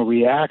emotional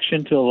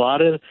reaction to a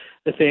lot of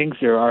the things.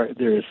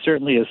 There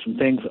certainly is some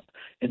things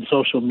in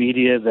social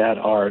media that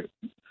are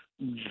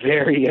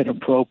very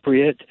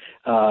inappropriate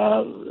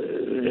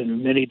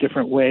in many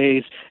different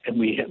ways, and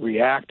we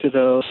react to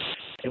those.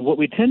 And what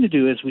we tend to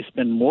do is we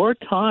spend more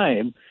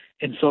time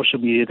in social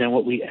media than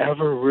what we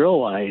ever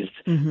realized,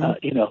 and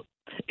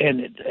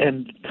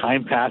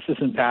time passes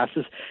and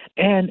passes,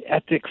 and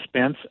at the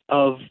expense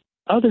of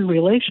other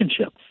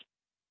relationships.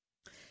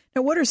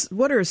 Now,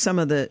 what are some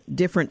of the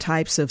different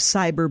types of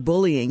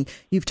cyberbullying?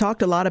 You've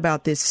talked a lot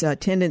about this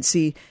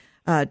tendency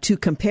to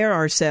compare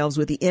ourselves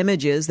with the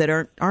images that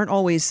aren't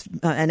always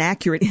an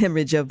accurate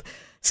image of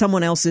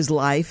someone else's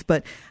life,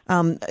 but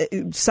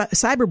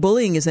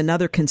cyberbullying is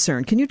another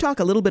concern. Can you talk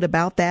a little bit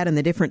about that and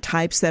the different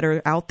types that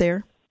are out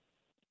there?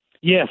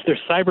 Yes, there's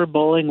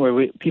cyberbullying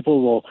where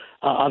people will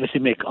obviously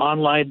make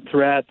online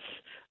threats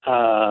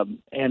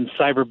and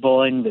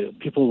cyberbullying.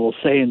 People will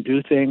say and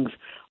do things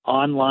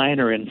online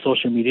or in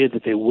social media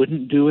that they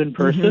wouldn't do in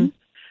person.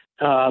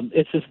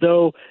 It's as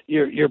though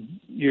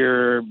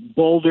you're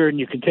bolder and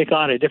you can take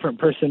on a different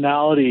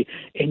personality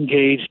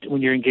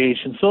when you're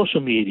engaged in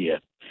social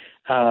media.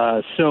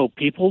 So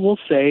people will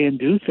say and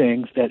do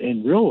things that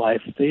in real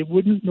life they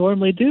wouldn't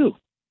normally do.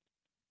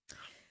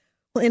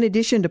 Well, in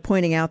addition to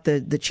pointing out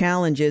the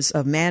challenges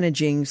of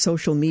managing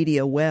social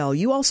media well,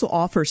 you also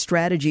offer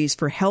strategies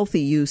for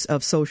healthy use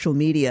of social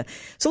media.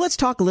 So let's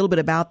talk a little bit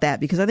about that,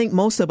 because I think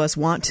most of us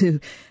want to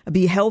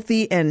be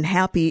healthy and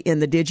happy in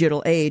the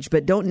digital age,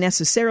 but don't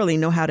necessarily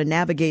know how to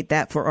navigate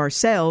that for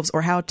ourselves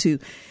or how to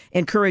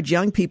encourage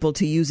young people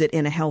to use it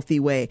in a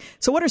healthy way.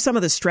 So what are some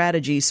of the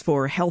strategies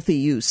for healthy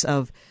use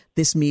of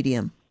this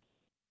medium?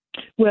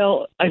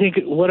 Well, I think,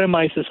 what am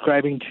I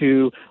subscribing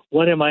to?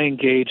 What am I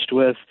engaged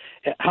with?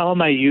 How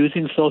am I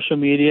using social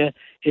media?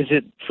 Is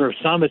it, for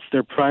some, it's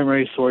their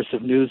primary source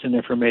of news and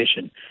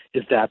information?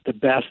 Is that the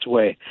best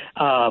way?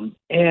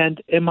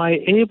 And am I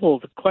able,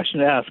 the question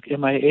to ask,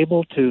 am I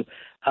able to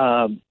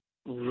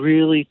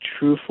really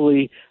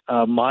truthfully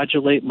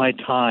modulate my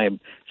time?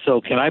 So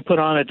can I put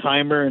on a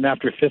timer and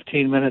after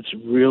 15 minutes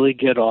really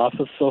get off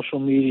of social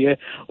media,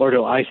 or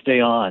do I stay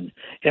on?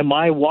 Am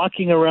I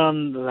walking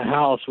around the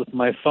house with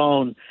my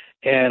phone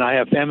and I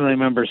have family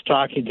members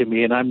talking to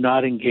me and I'm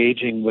not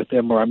engaging with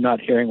them or I'm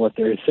not hearing what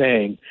they're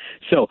saying?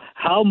 So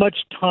how much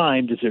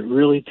time does it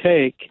really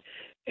take?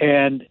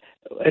 And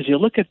as you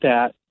look at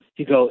that,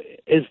 you go,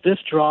 is this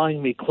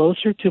drawing me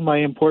closer to my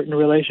important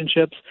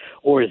relationships,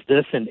 or is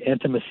this an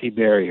intimacy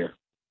barrier?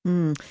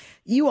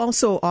 You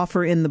also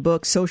offer in the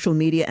book Social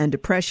Media and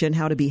Depression,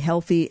 How to Be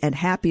Healthy and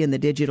Happy in the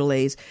Digital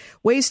Age,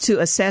 ways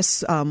to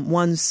assess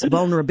one's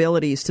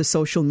vulnerabilities to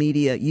social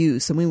media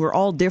use. I mean, we're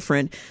all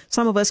different.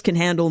 Some of us can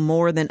handle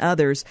more than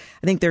others.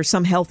 I think there's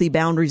some healthy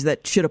boundaries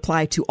that should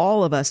apply to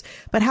all of us.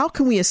 But how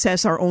can we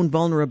assess our own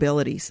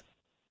vulnerabilities?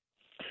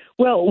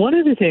 Well, one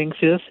of the things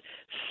is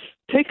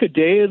take a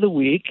day of the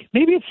week,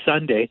 maybe it's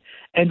Sunday,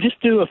 and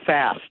just do a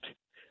fast,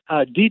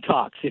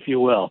 detox, if you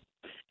will,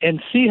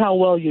 and see how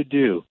well you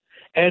do.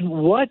 And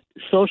what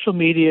social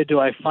media do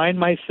I find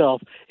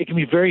myself? It can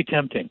be very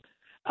tempting,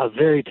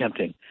 very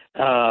tempting.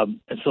 And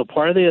so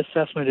part of the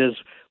assessment is,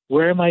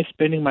 where am I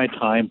spending my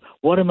time?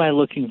 What am I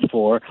looking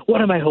for?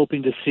 What am I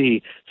hoping to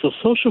see? So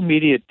social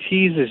media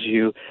teases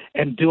you,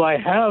 and do I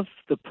have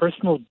the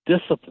personal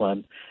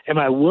discipline? Am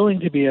I willing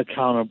to be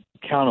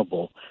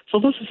accountable? So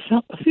those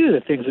are a few of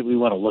the things that we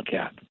want to look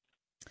at.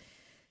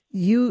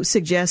 You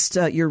suggest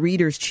your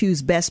readers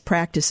choose best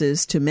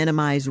practices to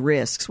minimize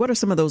risks. What are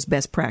some of those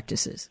best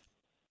practices?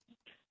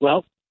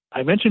 Well,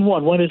 I mentioned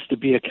one. One is to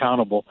be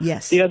accountable.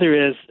 Yes. The other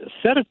is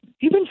set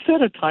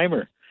a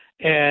timer.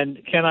 And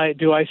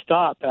do I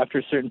stop after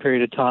a certain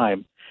period of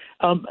time?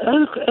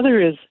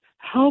 Other is,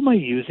 how am I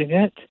using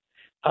it?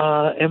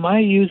 Am I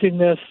using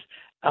this?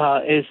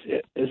 Is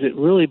it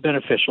really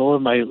beneficial?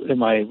 Am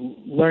I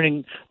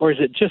learning, or is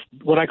it just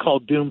what I call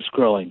doom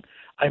scrolling?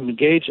 I'm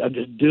engaged. I'm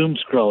just doom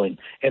scrolling,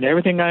 and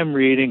everything I'm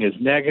reading is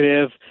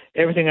negative.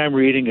 Everything I'm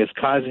reading is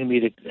causing me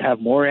to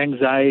have more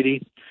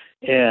anxiety,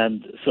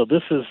 and so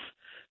this is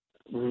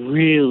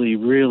really,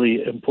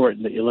 really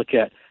important that you look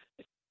at.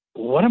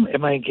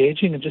 Am I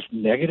engaging in just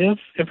negative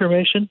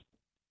information?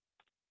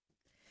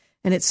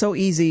 And it's so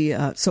easy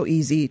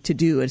to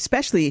do,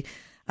 especially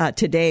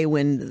today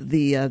when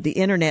the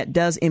internet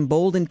does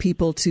embolden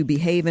people to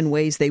behave in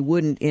ways they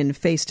wouldn't in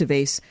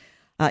face-to-face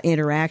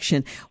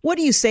interaction. What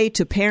do you say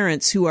to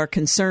parents who are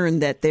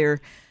concerned that their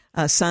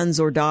sons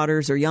or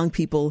daughters or young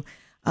people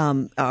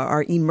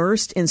are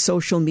immersed in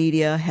social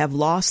media, have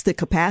lost the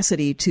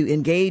capacity to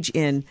engage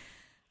in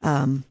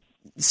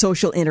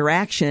social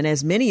interaction,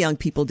 as many young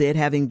people did,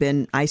 having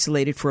been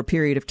isolated for a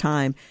period of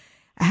time?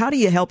 How do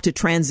you help to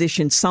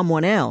transition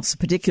someone else,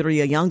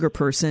 particularly a younger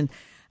person,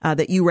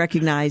 that you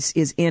recognize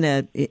is in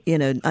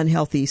an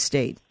unhealthy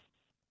state?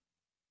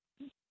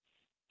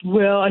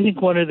 Well, I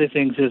think one of the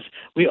things is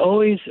we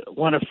always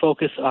want to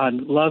focus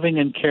on loving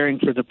and caring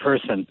for the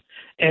person,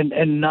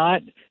 and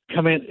not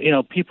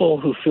people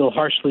who feel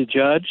harshly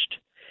judged,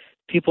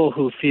 people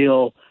who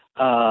feel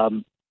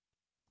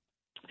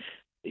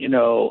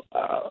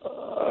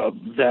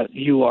that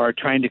you are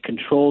trying to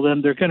control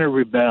them. They're going to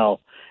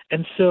rebel.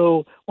 And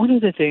so one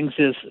of the things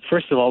is,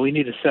 first of all, we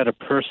need to set a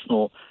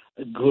personal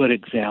good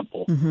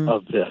example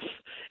of this.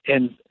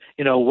 And,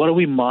 what are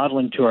we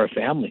modeling to our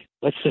family?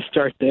 Let's just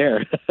start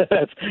there.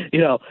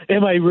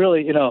 Am I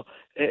really,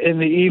 in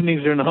the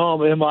evenings or in the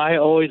home, am I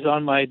always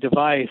on my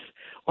device,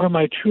 or am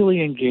I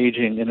truly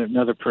engaging in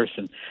another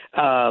person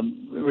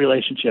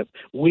relationship?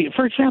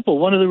 For example,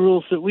 one of the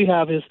rules that we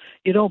have is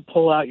you don't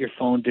pull out your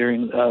phone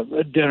during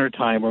dinner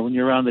time or when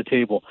you're around the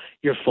table.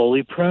 You're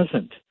fully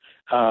present.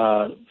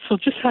 So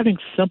just having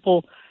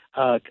simple,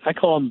 I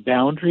call them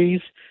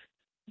boundaries,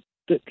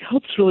 that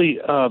helps really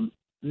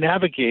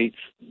navigate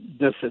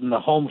this in the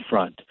home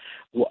front.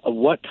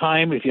 What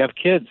time, if you have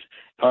kids,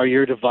 are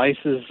your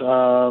devices,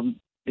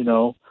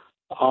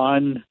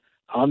 on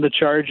the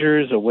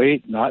chargers,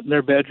 away, not in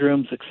their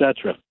bedrooms,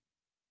 etc.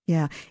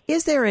 Yeah.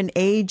 Is there an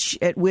age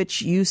at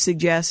which you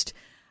suggest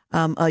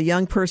a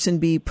young person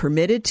be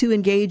permitted to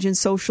engage in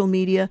social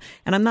media?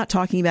 And I'm not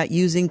talking about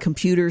using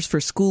computers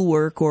for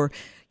schoolwork or,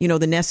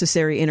 the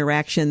necessary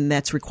interaction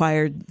that's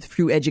required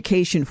through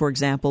education, for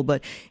example.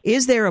 But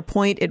is there a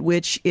point at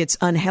which it's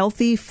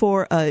unhealthy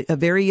for a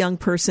very young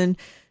person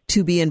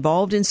to be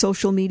involved in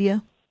social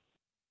media?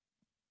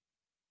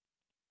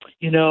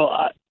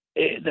 The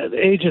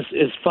age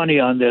is funny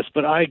on this,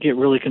 but I get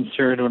really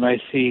concerned when I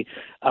see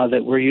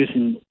that we're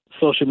using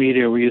social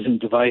media, we're using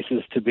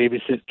devices to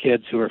babysit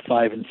kids who are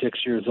 5 and 6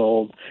 years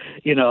old,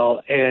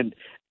 and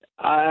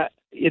I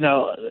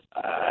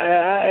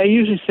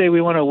usually say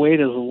we want to wait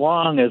as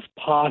long as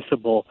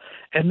possible,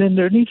 and then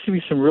there needs to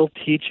be some real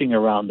teaching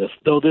around this.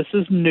 Though this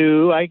is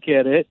new, I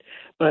get it,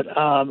 but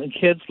and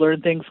kids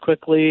learn things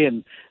quickly,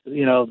 and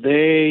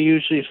they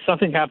usually, if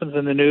something happens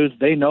in the news,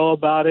 they know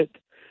about it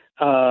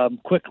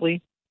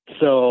quickly.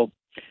 So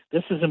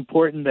this is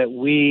important that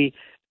we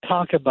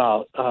talk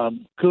about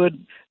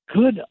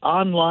good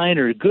online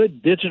or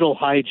good digital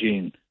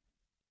hygiene.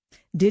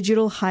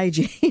 Digital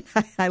hygiene.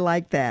 I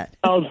like that.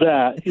 How's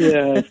that?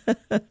 Yeah.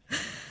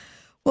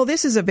 Well,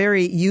 this is a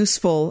very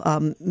useful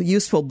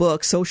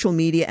book, Social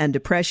Media and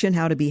Depression,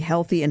 How to Be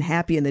Healthy and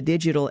Happy in the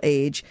Digital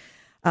Age.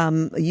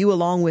 You,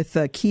 along with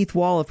Keith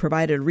Wall, have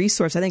provided a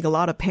resource I think a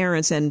lot of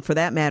parents, and for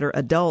that matter,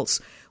 adults,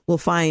 will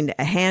find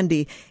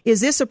handy. Is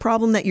this a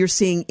problem that you're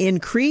seeing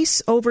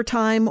increase over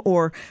time,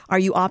 or are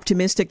you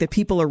optimistic that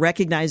people are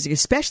recognizing,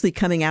 especially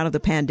coming out of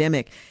the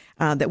pandemic,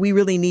 that we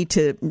really need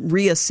to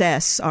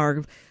reassess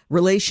our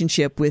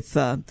relationship with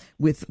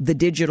the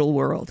digital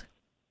world?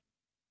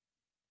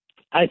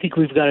 I think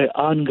we've got to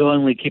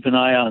ongoingly keep an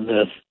eye on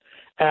this.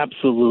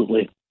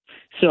 Absolutely.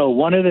 So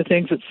one of the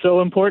things that's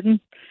so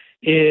important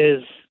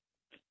is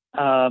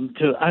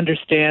to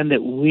understand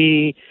that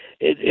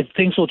if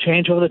things will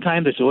change over the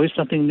time. There's always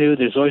something new.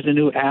 There's always a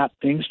new app.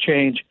 Things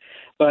change.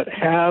 But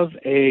have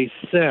a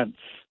sense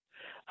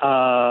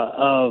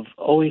of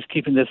always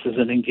keeping this as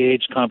an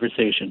engaged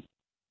conversation.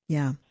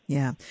 Yeah.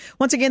 Yeah.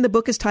 Once again, the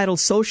book is titled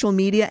Social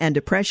Media and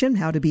Depression,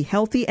 How to Be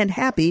Healthy and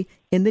Happy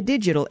in the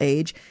Digital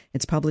Age.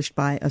 It's published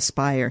by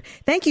Aspire.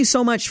 Thank you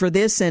so much for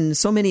this and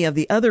so many of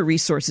the other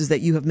resources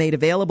that you have made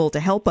available to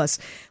help us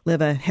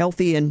live a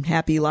healthy and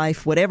happy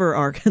life, whatever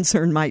our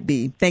concern might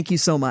be. Thank you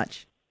so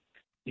much.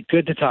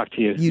 Good to talk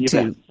to you. You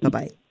too.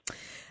 Bye-bye.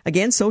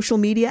 Again, Social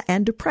Media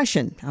and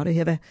Depression, how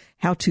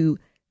to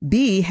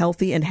be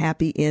healthy and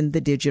happy in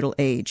the digital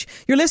age.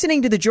 You're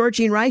listening to The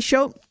Georgene Rice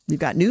Show. We've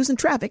got news and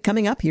traffic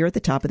coming up here at the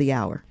top of the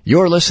hour.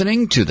 You're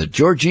listening to The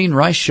Georgene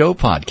Rice Show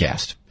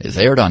podcast. It's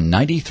aired on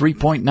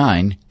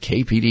 93.9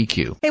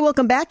 KPDQ. Hey,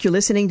 welcome back. You're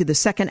listening to the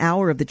second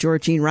hour of The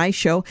Georgene Rice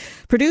Show,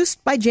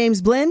 produced by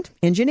James Blend,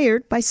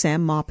 engineered by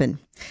Sam Maupin.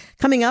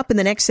 Coming up in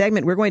the next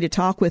segment, we're going to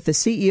talk with the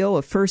CEO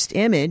of First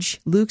Image,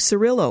 Luke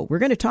Cirillo. We're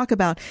going to talk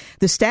about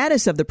the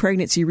status of the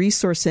pregnancy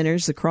resource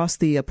centers across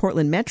the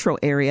Portland metro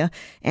area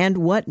and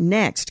what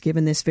next,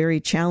 given this very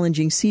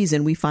challenging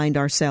season we find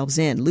ourselves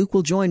in. Luke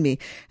will join me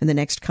in the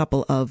next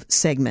couple of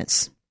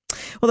segments.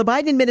 Well, the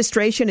Biden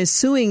administration is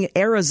suing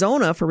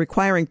Arizona for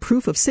requiring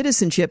proof of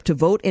citizenship to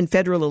vote in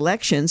federal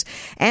elections,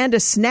 and a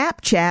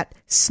Snapchat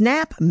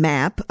Snap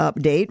Map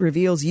update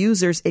reveals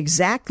users'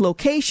 exact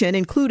location,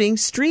 including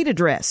street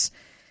address.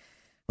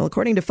 Well,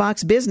 according to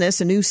Fox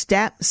Business, a new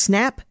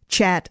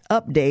Snapchat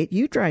update,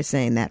 you try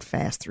saying that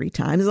fast 3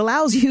 times,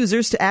 allows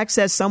users to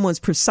access someone's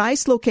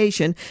precise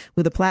location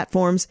with the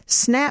platform's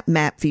Snap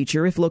Map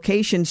feature if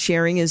location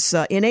sharing is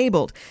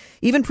enabled,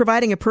 even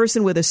providing a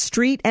person with a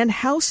street and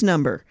house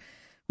number.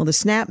 Well, the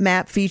Snap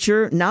Map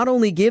feature not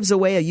only gives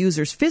away a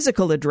user's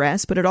physical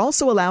address, but it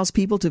also allows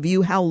people to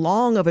view how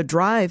long of a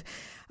drive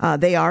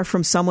they are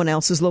from someone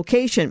else's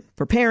location.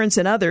 For parents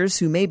and others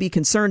who may be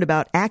concerned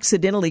about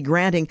accidentally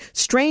granting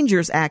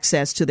strangers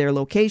access to their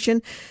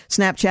location,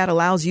 Snapchat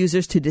allows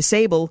users to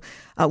disable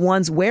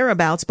one's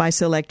whereabouts by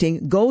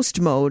selecting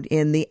Ghost Mode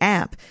in the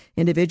app.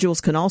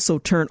 Individuals can also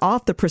turn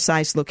off the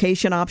precise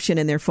location option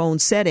in their phone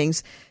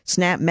settings.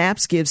 Snap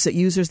Maps gives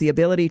users the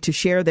ability to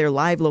share their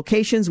live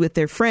locations with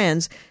their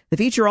friends. The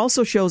feature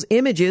also shows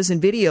images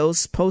and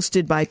videos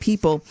posted by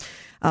people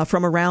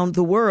from around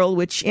the world,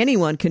 which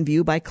anyone can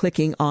view by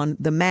clicking on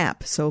the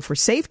map. So for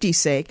safety's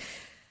sake,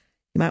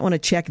 you might want to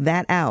check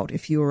that out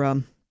if you're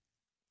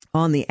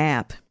on the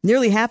app.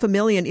 Nearly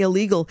 500,000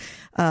 illegal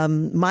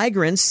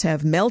migrants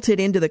have melted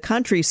into the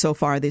country so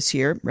far this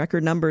year.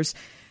 Record numbers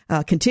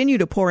continue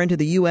to pour into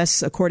the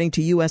U.S., according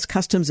to U.S.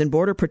 Customs and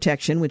Border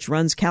Protection, which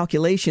runs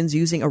calculations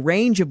using a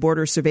range of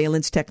border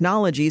surveillance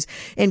technologies,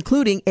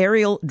 including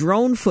aerial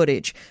drone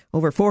footage.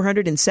 Over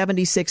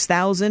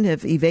 476,000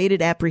 have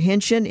evaded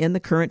apprehension in the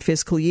current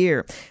fiscal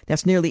year.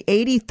 That's nearly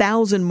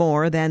 80,000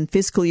 more than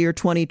fiscal year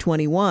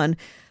 2021.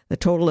 the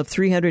total of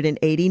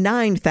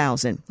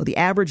 389,000. Well, the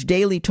average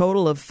daily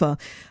total of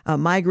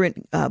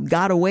migrant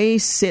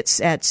gotaways sits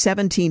at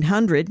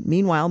 1,700.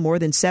 Meanwhile, more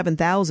than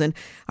 7,000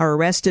 are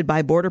arrested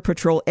by Border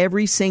Patrol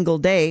every single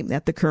day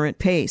at the current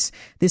pace.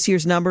 This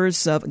year's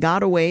numbers of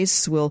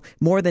gotaways will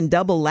more than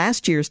double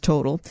last year's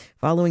total,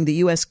 following the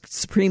U.S.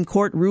 Supreme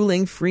Court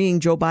ruling freeing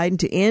Joe Biden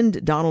to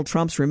end Donald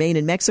Trump's Remain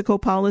in Mexico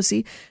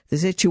policy. The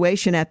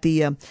situation at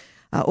the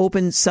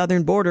open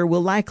southern border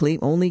will likely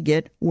only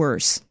get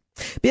worse.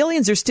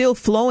 Billions are still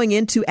flowing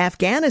into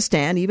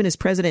Afghanistan, even as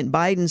President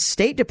Biden's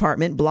State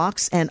Department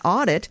blocks an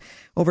audit.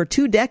 Over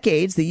 2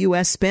 decades, the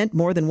U.S. spent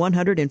more than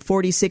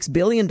 $146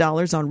 billion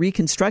on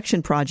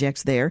reconstruction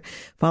projects there.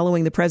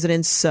 Following the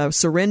president's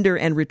surrender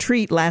and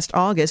retreat last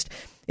August,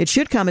 it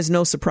should come as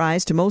no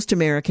surprise to most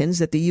Americans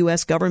that the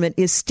U.S. government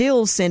is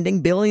still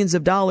sending billions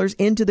of dollars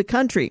into the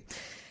country.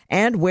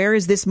 And where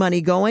is this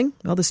money going?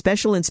 Well, the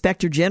Special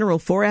Inspector General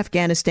for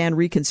Afghanistan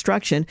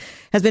Reconstruction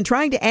has been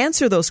trying to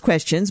answer those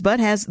questions,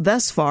 but has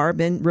thus far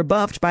been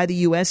rebuffed by the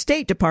U.S.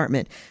 State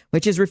Department,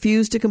 which has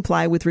refused to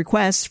comply with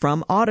requests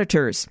from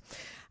auditors.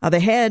 The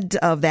head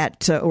of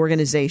that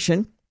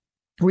organization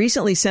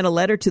recently sent a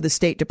letter to the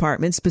State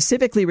Department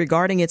specifically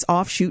regarding its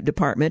offshoot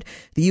department,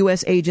 the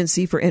U.S.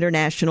 Agency for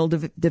International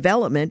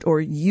Development, or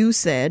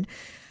USAID,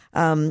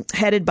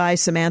 headed by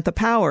Samantha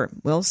Power.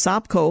 Well,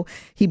 SOPCO,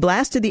 he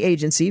blasted the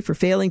agency for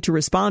failing to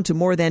respond to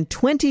more than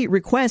 20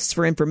 requests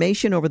for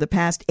information over the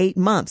past 8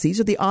 months.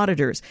 These are the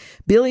auditors.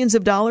 Billions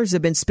of dollars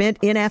have been spent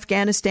in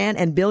Afghanistan,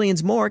 and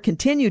billions more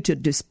continue to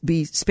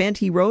be spent,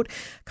 he wrote.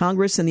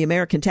 Congress and the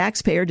American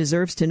taxpayer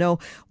deserves to know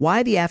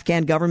why the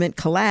Afghan government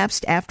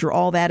collapsed after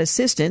all that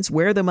assistance,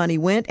 where the money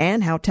went,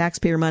 and how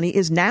taxpayer money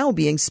is now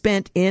being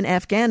spent in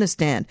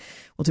Afghanistan.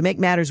 Well, to make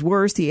matters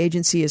worse, the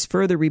agency has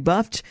further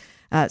rebuffed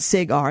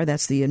SIGAR,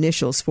 that's the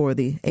initials for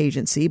the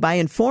agency, by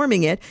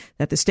informing it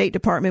that the State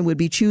Department would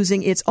be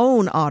choosing its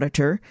own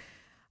auditor.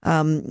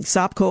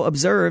 SOPCO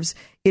observes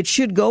it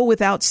should go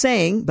without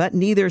saying, but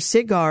neither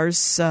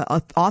SIGAR's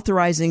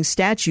authorizing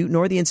statute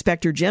nor the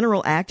Inspector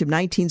General Act of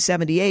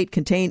 1978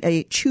 contain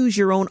a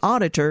choose-your-own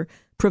auditor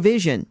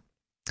provision.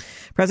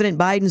 President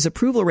Biden's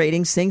approval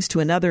rating sinks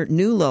to another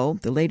new low.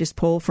 The latest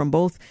poll from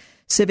both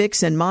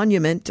Civics and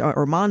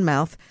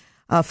Monmouth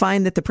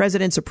find that the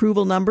president's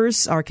approval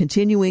numbers are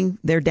continuing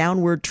their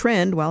downward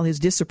trend while his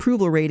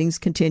disapproval ratings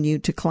continue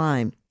to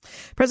climb.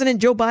 President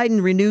Joe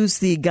Biden renews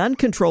the gun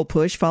control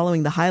push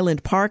following the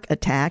Highland Park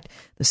attack.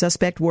 The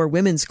suspect wore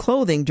women's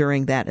clothing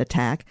during that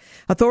attack.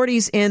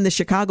 Authorities in the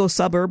Chicago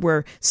suburb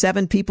where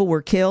 7 people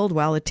were killed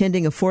while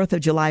attending a 4th of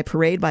July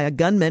parade by a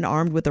gunman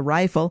armed with a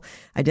rifle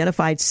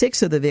identified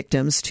 6 of the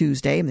victims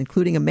Tuesday,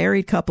 including a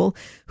married couple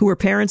who were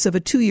parents of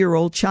a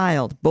 2-year-old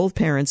child. Both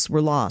parents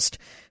were lost.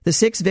 The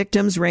 6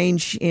 victims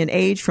range in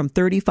age from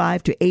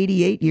 35 to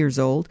 88 years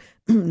old.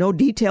 No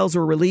details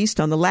were released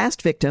on the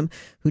last victim,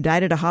 who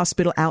died at a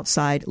hospital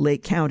outside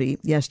Lake County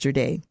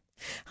yesterday.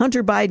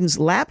 Hunter Biden's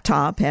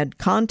laptop had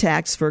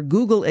contacts for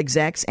Google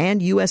execs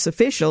and U.S.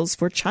 officials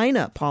for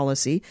China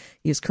policy.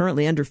 He is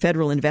currently under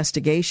federal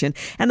investigation.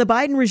 And the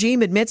Biden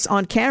regime admits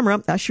on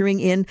camera ushering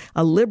in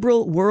a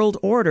liberal world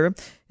order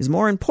is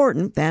more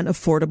important than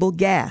affordable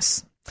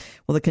gas.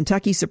 Well, the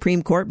Kentucky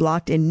Supreme Court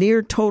blocked a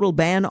near total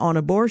ban on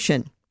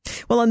abortion.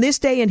 Well, on this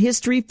day in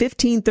history,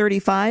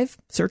 1535,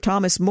 Sir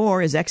Thomas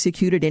More is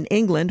executed in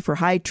England for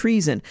high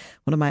treason.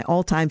 One of my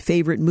all-time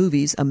favorite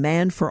movies, A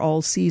Man for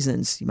All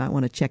Seasons. You might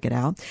want to check it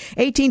out.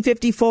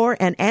 1854,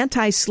 an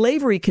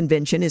anti-slavery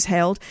convention is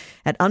held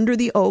at Under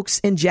the Oaks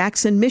in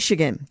Jackson,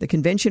 Michigan. The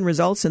convention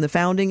results in the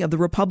founding of the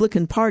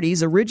Republican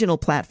Party's original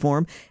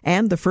platform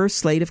and the first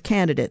slate of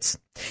candidates.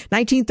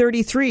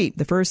 1933,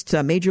 the first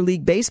Major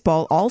League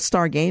Baseball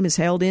All-Star game is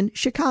held in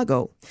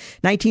Chicago.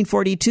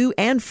 1942,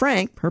 Anne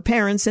Frank, her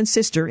parents and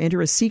sister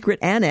enter a secret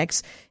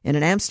annex in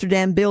an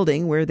Amsterdam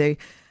building where they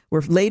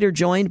were later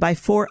joined by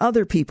 4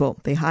 other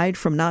people. They hide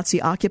from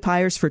Nazi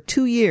occupiers for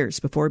 2 years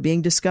before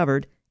being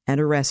discovered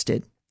and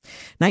arrested.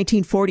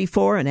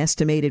 1944, an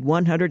estimated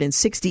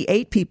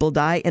 168 people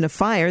die in a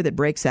fire that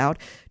breaks out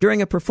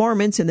during a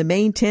performance in the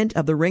main tent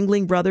of the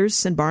Ringling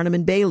Brothers and Barnum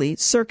and Bailey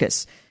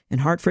Circus in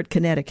Hartford,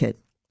 Connecticut.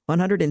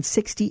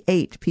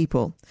 168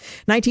 people.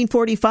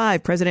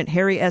 1945, President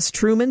Harry S.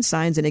 Truman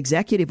signs an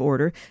executive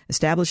order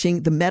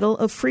establishing the Medal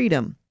of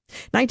Freedom.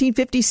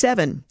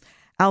 1957,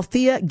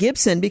 Althea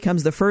Gibson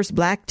becomes the first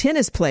black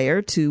tennis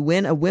player to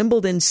win a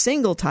Wimbledon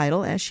single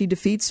title as she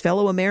defeats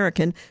fellow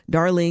American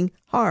Darlene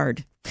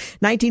Hard.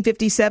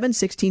 1957,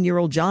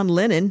 16-year-old John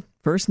Lennon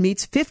first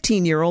meets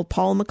 15-year-old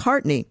Paul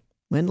McCartney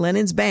when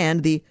Lennon's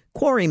band, the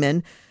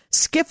Quarrymen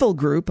Skiffle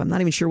Group, I'm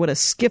not even sure what a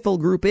skiffle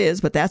group is,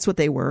 but that's what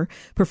they were,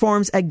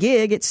 performs a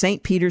gig at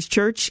St. Peter's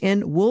Church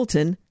in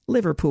Woolton,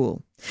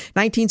 Liverpool.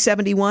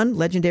 1971,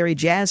 legendary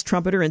jazz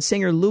trumpeter and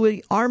singer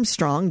Louis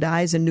Armstrong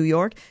dies in New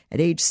York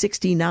at age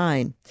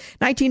 69.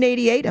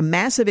 1988, a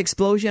massive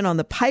explosion on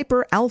the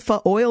Piper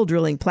Alpha oil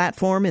drilling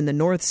platform in the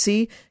North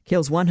Sea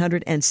kills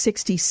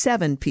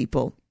 167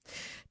 people.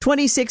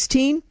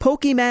 2016,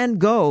 Pokemon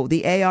Go,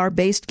 the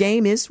AR-based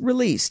game, is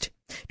released.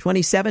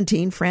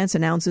 2017, France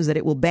announces that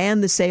it will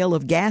ban the sale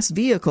of gas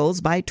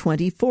vehicles by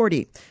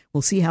 2040.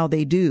 We'll see how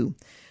they do.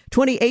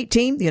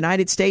 2018, the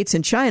United States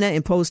and China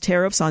imposed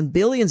tariffs on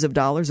billions of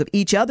dollars of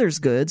each other's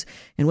goods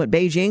in what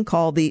Beijing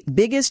called the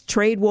biggest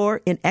trade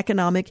war in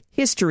economic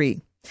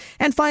history.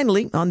 And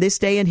finally, on this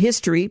day in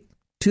history,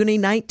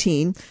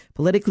 2019,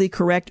 politically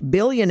correct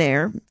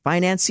billionaire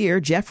financier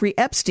Jeffrey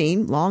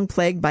Epstein, long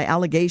plagued by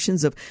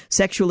allegations of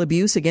sexual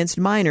abuse against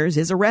minors,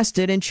 is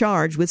arrested and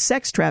charged with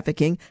sex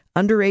trafficking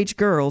underage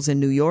girls in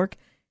New York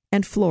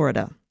and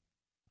Florida.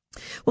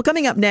 Well,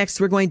 coming up next,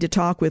 we're going to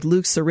talk with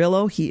Luke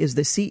Cirillo. He is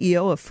the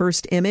CEO of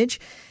First Image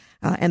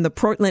and the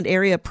Portland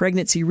Area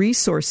Pregnancy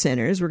Resource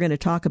Centers. We're going to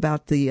talk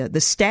about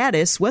the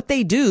status, what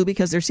they do,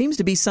 because there seems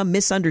to be some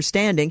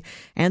misunderstanding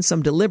and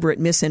some deliberate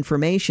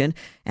misinformation,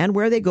 and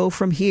where they go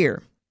from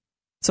here.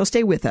 So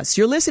stay with us.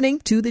 You're listening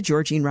to The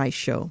Georgene Rice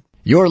Show.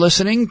 You're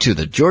listening to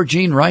the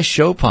Georgene Rice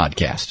Show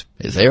podcast.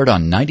 It's aired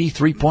on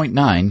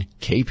 93.9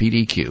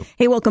 KPDQ.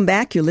 Hey, welcome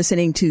back. You're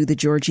listening to the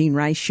Georgene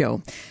Rice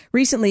Show.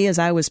 Recently, as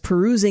I was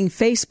perusing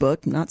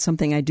Facebook, not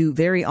something I do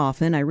very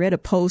often, I read a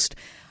post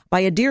by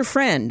a dear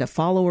friend, a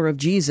follower of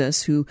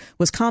Jesus, who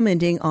was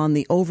commenting on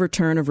the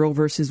overturn of Roe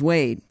versus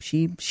Wade.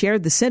 She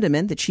shared the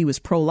sentiment that she was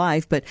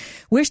pro-life, but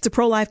wished the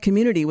pro-life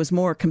community was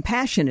more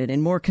compassionate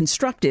and more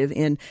constructive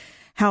in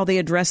how they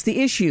address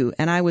the issue.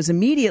 And I was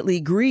immediately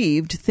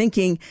grieved,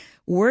 thinking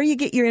where you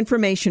get your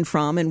information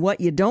from and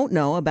what you don't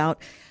know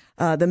about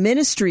the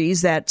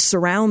ministries that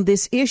surround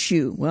this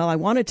issue. Well, I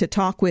wanted to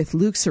talk with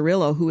Luke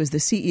Cirillo, who is the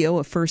CEO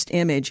of First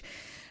Image,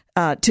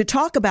 to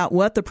talk about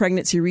what the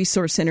pregnancy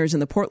resource centers in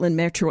the Portland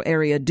metro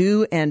area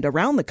do, and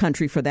around the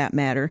country for that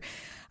matter,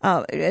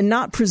 and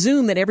not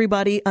presume that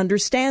everybody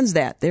understands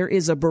that. There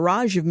is a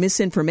barrage of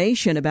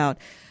misinformation about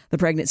the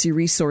pregnancy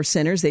resource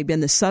centers. They've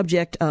been the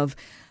subject of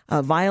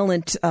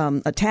violent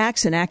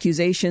attacks and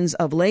accusations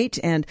of late.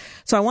 And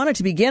so I wanted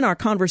to begin our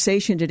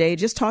conversation today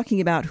just talking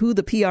about who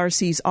the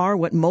PRCs are,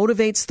 what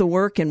motivates the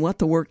work, and what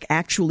the work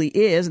actually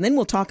is. And then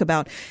we'll talk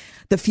about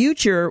the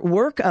future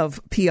work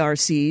of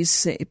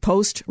PRCs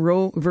post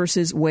Roe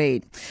versus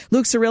Wade.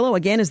 Luke Cirillo,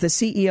 again, is the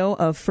CEO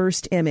of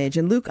First Image.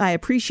 And Luke, I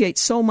appreciate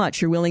so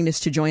much your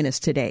willingness to join us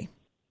today.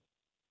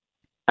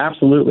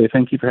 Absolutely.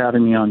 Thank you for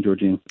having me on,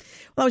 Georgene.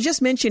 Well, I was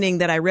just mentioning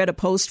that I read a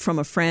post from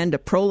a friend, a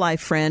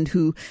pro-life friend,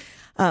 who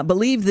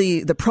believed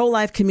the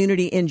pro-life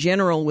community in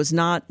general was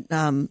not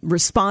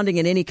responding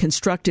in any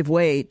constructive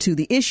way to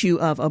the issue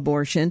of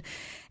abortion.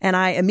 And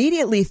I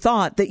immediately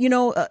thought that,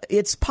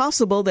 it's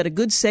possible that a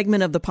good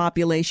segment of the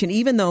population,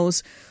 even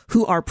those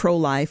who are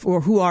pro-life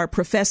or who are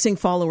professing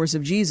followers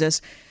of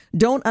Jesus,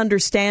 don't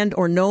understand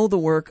or know the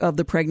work of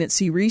the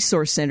pregnancy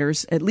resource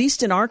centers, at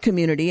least in our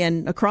community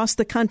and across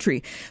the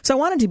country. So I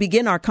wanted to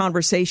begin our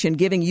conversation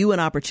giving you an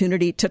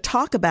opportunity to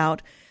talk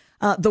about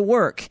the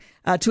work,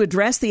 to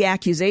address the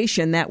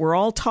accusation that we're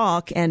all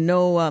talk and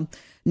no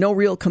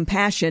real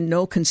compassion,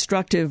 no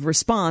constructive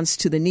response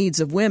to the needs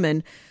of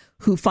women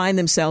who find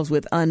themselves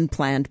with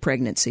unplanned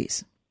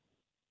pregnancies.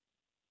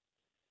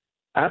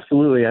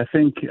 Absolutely. I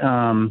think,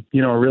 a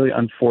really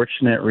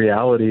unfortunate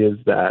reality is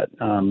that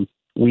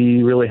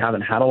we really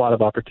haven't had a lot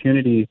of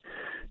opportunity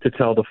to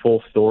tell the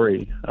full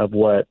story of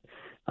what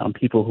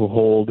people who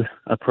hold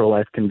a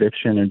pro-life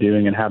conviction are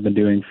doing and have been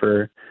doing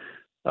for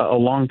a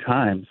long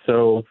time.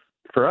 So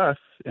for us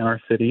in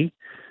our city,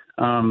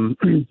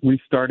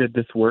 we started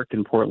this work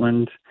in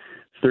Portland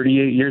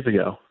 38 years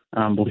ago,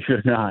 believe it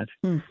or not,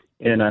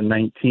 in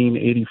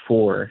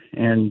 1984.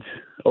 And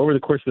over the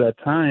course of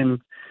that time,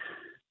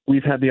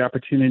 we've had the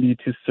opportunity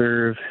to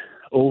serve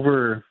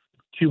over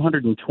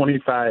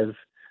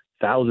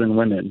 225,000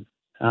 women,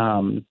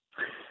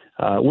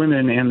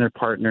 women and their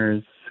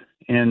partners,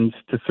 and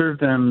to serve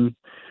them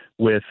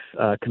with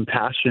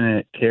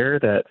compassionate care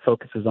that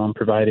focuses on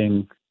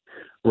providing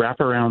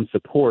wraparound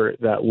support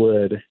that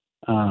would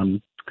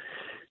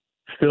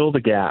fill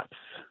the gaps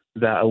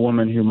that a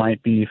woman who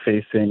might be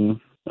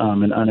facing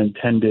an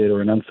unintended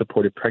or an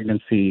unsupported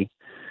pregnancy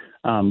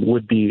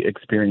would be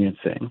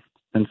experiencing.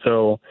 And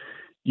so,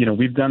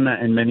 we've done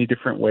that in many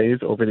different ways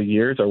over the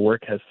years. Our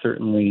work has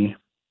certainly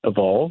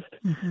evolved.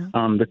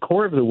 Mm-hmm. The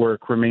core of the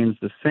work remains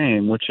the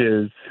same, which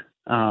is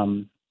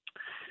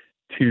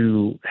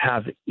to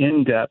have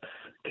in-depth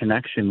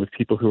connection with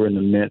people who are in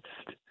the midst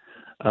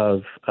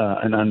of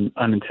an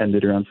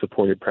unintended or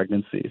unsupported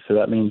pregnancy. So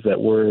that means that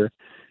we're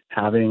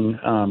having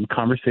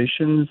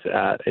conversations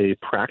at a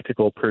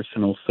practical,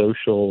 personal,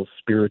 social,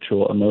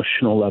 spiritual,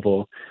 emotional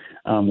level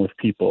with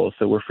people.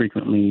 So we're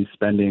frequently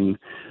spending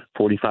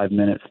 45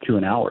 minutes to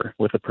an hour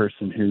with a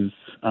person who's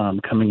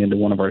coming into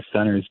one of our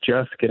centers,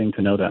 just getting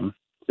to know them,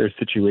 their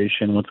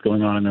situation, what's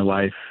going on in their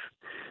life.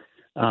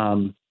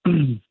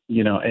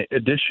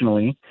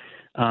 Additionally,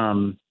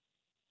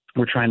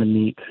 we're trying to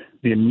meet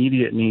the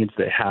immediate needs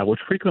they have, which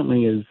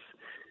frequently is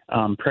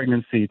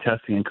pregnancy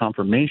testing and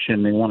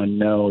confirmation. They want to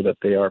know that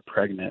they are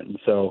pregnant. And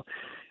so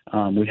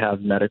we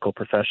have medical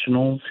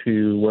professionals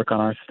who work on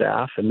our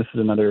staff, and this is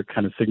another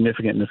kind of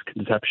significant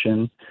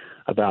misconception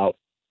about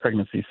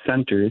pregnancy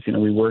centers.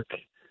 We work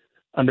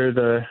under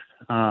the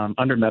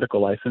under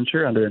medical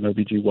licensure, under an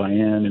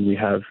OBGYN, and we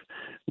have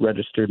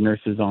registered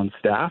nurses on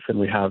staff, and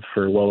we have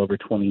for well over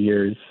 20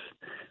 years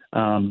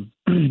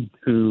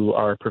who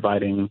are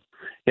providing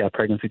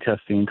pregnancy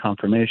testing,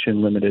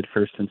 confirmation, limited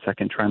first and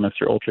second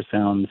trimester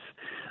ultrasounds,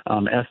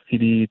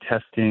 STD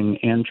testing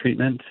and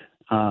treatment,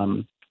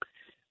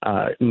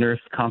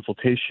 nurse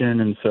consultation.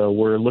 And so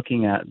we're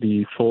looking at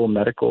the full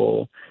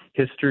medical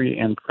history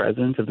and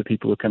present of the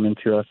people who come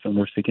into us, and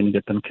we're seeking to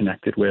get them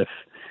connected with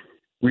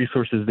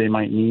resources they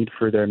might need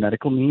for their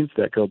medical needs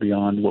that go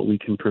beyond what we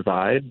can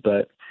provide.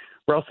 But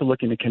we're also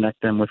looking to connect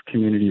them with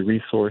community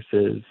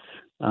resources.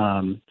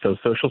 So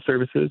social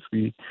services,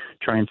 we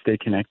try and stay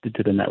connected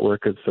to the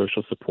network of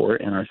social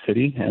support in our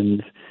city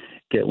and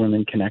get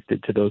women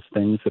connected to those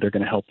things that are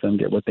going to help them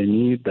get what they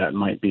need. That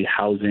might be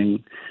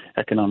housing,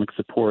 economic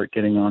support,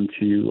 getting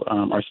onto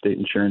our state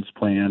insurance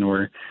plan,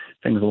 or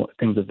things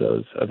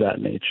of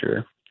that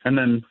nature. And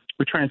then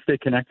we try and stay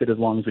connected as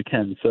long as we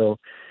can. So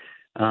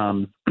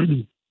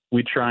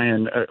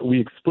we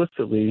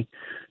explicitly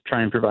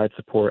try and provide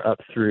support up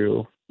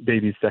through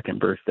baby's second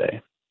birthday.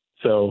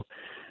 So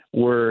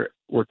we're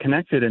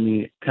connected in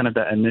the kind of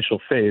that initial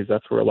phase.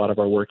 That's where a lot of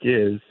our work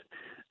is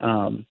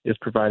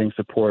providing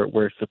support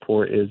where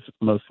support is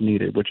most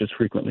needed, which is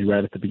frequently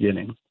right at the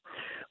beginning.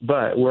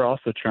 But we're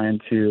also trying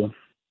to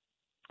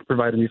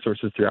provide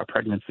resources throughout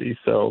pregnancy.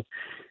 So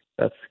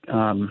that's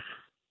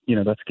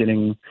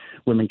getting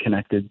women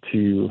connected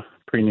to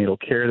prenatal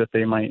care that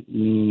they might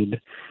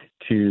need,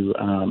 to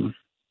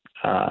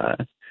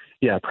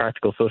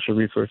practical social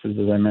resources,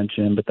 as I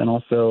mentioned, but then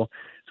also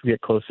as we get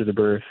closer to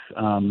birth,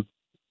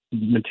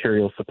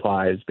 material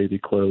supplies, baby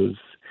clothes,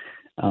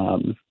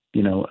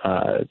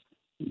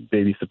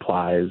 baby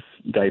supplies,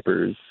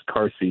 diapers,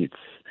 car seats,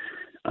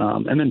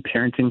 and then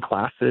parenting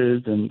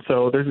classes. And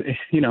so there's,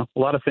 a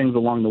lot of things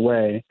along the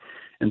way.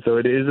 And so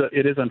it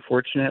is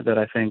unfortunate that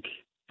I think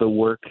the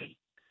work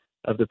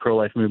of the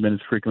pro-life movement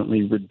is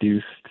frequently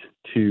reduced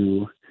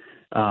to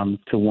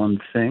one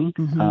thing.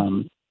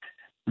 Mm-hmm.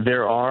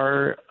 There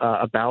are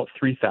about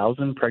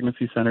 3,000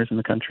 pregnancy centers in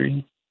the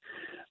country.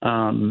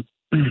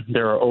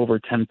 There are over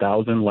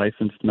 10,000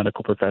 licensed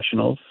medical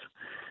professionals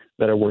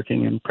that are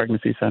working in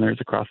pregnancy centers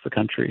across the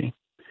country.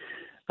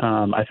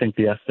 I think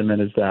the estimate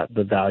is that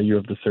the value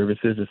of the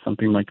services is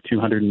something like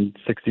 $266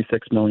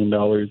 million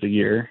a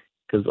year,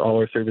 because all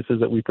our services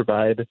that we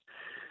provide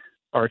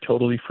are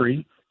totally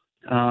free.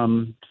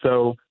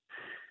 So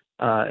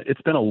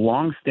it's been a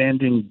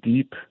long-standing,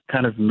 deep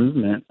kind of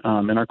movement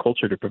in our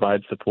culture to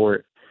provide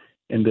support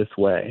in this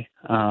way.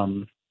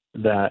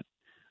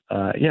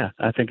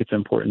 I think it's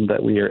important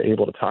that we are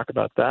able to talk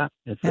about that.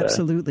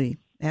 Absolutely.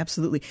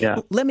 Absolutely. Yeah.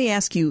 Let me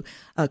ask you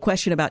a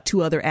question about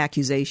two other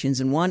accusations.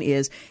 And one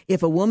is,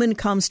 if a woman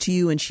comes to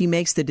you and she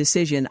makes the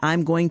decision,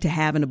 I'm going to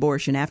have an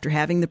abortion after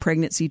having the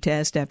pregnancy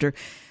test,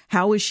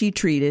 how is she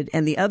treated?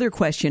 And the other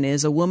question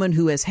is, a woman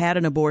who has had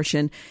an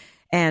abortion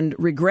and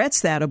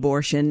regrets that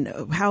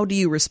abortion, how do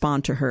you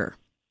respond to her?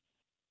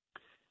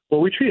 Well,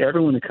 we treat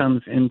everyone who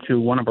comes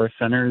into one of our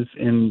centers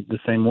in the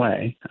same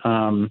way.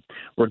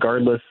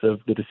 Regardless of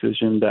the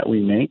decision that we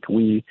make,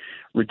 we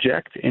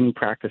reject any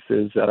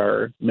practices that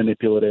are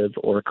manipulative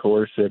or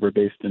coercive or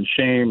based in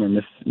shame or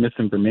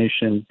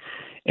misinformation,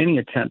 any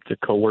attempt to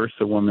coerce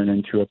a woman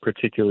into a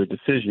particular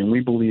decision. We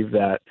believe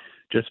that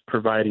just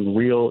providing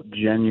real,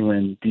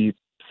 genuine, deep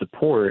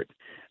support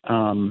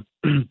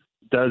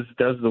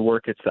does the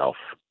work itself.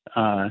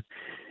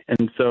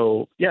 And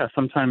so,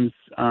 sometimes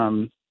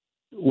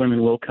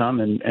women will come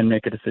and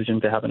make a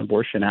decision to have an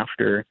abortion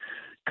after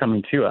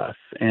coming to us.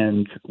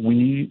 And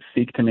we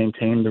seek to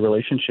maintain the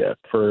relationship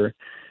for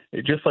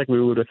just like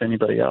we would with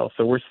anybody else.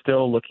 So we're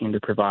still looking to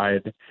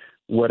provide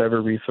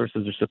whatever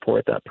resources or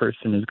support that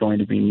person is going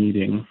to be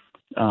needing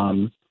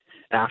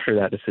after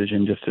that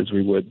decision, just as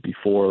we would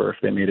before if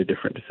they made a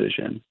different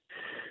decision.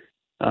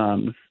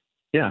 I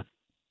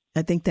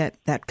think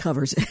that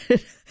covers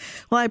it.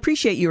 Well, I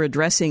appreciate you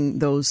addressing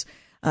those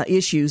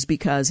issues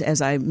because,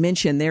 as I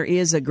mentioned, there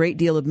is a great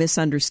deal of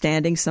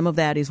misunderstanding. Some of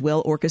that is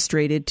well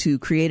orchestrated to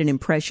create an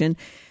impression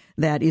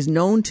that is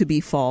known to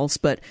be false.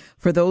 But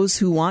for those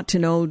who want to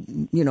know,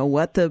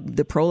 what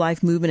the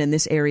pro-life movement in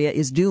this area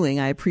is doing,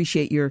 I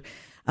appreciate your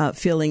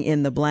filling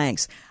in the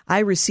blanks. I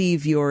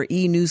receive your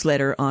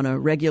e-newsletter on a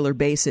regular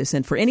basis.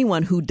 And for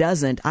anyone who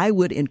doesn't, I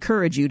would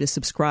encourage you to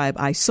subscribe.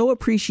 I so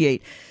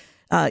appreciate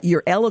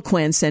your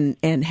eloquence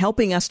and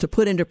helping us to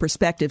put into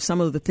perspective some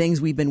of the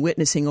things we've been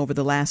witnessing over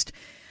the last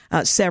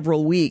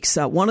several weeks.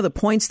 One of the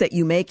points that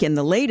you make in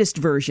the latest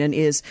version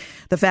is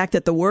the fact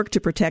that the work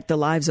to protect the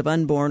lives of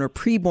unborn or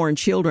preborn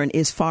children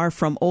is far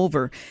from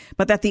over,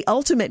 but that the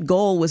ultimate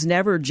goal was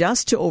never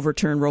just to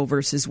overturn Roe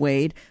versus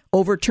Wade.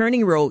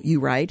 Overturning Roe, you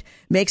write,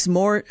 makes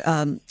more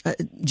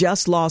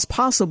just laws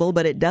possible,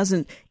 but it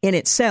doesn't in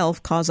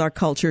itself cause our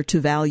culture to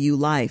value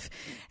life.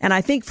 And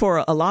I think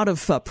for a lot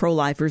of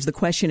pro-lifers, the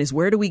question is,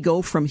 where do we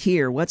go from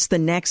here? What's the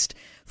next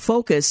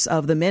focus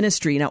of the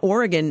ministry? Now,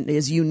 Oregon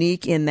is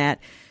unique in that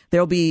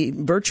there'll be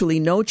virtually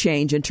no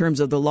change in terms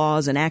of the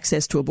laws and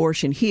access to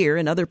abortion here.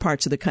 In other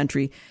parts of the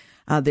country,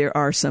 there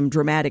are some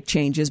dramatic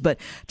changes. But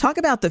talk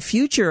about the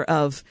future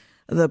of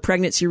the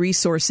pregnancy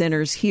resource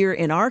centers here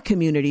in our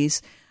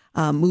communities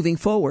moving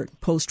forward,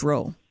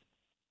 post-Roe.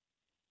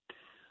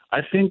 I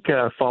think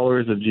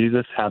followers of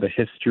Jesus have a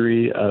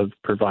history of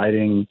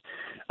providing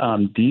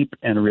deep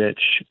and rich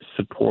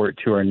support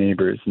to our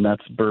neighbors, and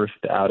that's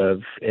birthed out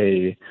of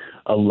a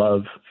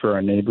love for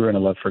our neighbor and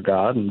a love for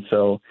God. And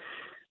so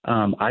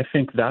I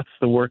think that's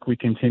the work we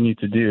continue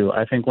to do.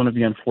 I think one of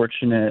the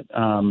unfortunate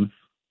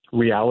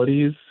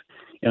realities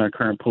in our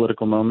current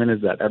political moment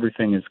is that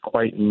everything is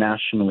quite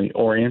nationally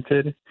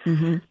oriented.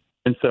 Mm-hmm.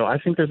 And so I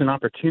think there's an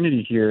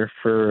opportunity here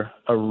for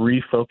a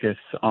refocus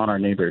on our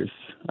neighbors,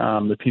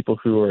 the people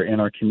who are in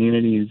our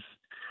communities,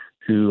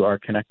 who are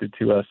connected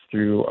to us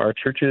through our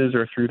churches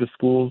or through the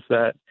schools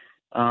that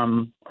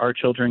our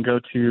children go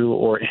to,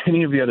 or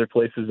any of the other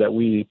places that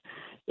we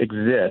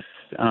exist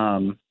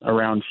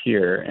around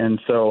here. And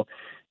so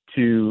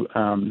to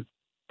come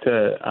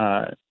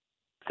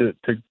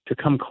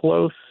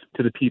close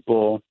to the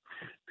people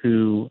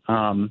who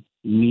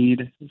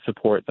need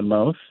support the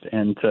most,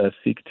 and to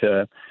seek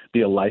to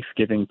be a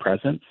life-giving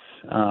presence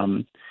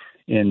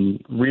in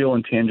real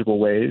and tangible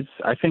ways,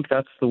 I think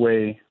that's the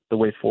way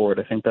forward.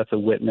 I think that's a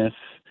witness,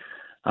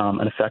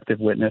 an effective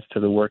witness to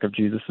the work of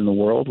Jesus in the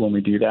world when we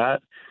do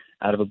that,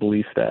 out of a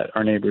belief that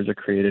our neighbors are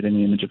created in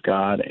the image of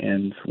God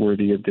and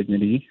worthy of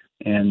dignity.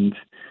 And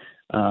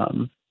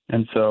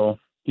so,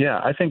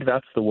 yeah, I think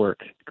that's the work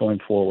going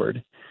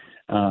forward,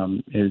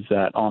 is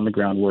that on the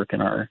ground work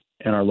in our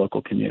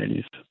local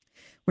communities.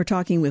 We're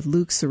talking with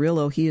Luke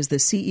Cirillo. He is the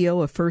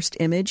CEO of First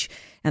Image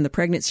and the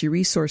Pregnancy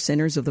Resource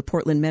Centers of the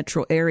Portland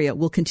metro area.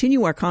 We'll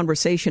continue our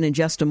conversation in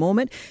just a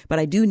moment, but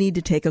I do need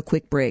to take a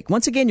quick break.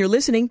 Once again, you're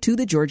listening to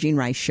The Georgene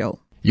Rice Show.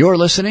 You're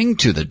listening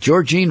to The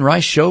Georgene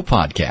Rice Show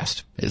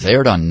podcast. It's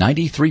aired on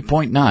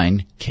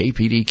 93.9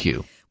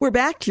 KPDQ. We're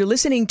back. You're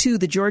listening to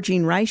The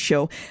Georgene Rice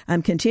Show.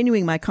 I'm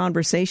continuing my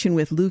conversation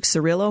with Luke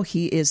Cirillo.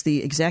 He is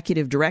the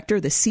executive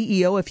director, the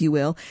CEO, if you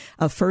will,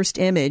 of First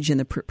Image and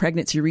the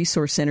Pregnancy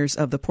Resource Centers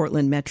of the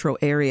Portland metro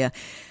area.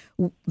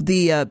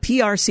 The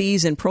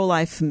PRCs and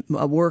pro-life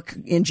work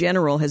in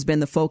general has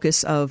been the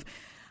focus of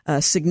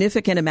a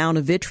significant amount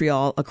of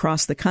vitriol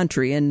across the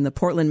country, and the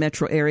Portland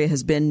metro area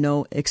has been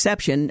no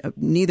exception.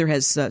 Neither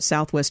has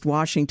Southwest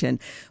Washington.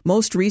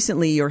 Most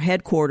recently, your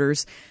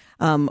headquarters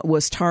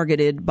was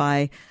targeted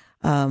by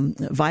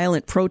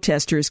violent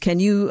protesters. Can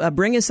you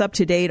bring us up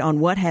to date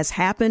on what has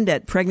happened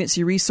at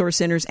Pregnancy Resource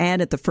Centers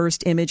and at the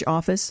First Image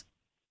office?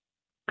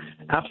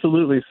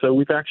 Absolutely. So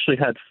we've actually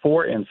had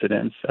 4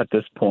 incidents at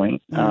this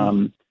point.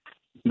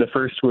 The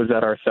first was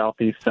at our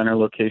Southeast Center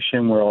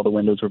location, where all the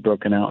windows were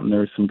broken out and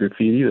there was some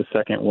graffiti. The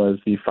second was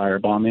the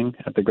firebombing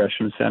at the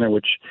Gresham Center,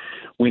 which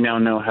we now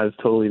know has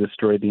totally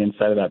destroyed the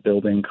inside of that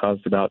building,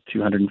 caused about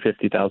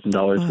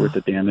 $250,000 worth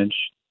of damage.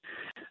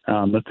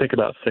 It'll take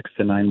about 6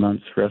 to 9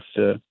 months for us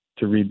to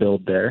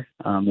rebuild there.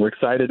 We're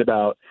excited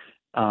about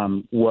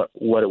what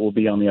it will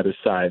be on the other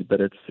side, but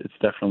it's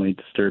definitely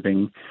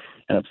disturbing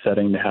and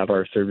upsetting to have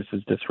our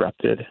services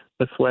disrupted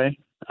this way.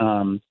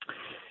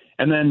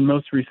 And then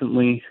most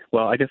recently,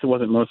 well, I guess it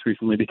wasn't most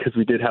recently, because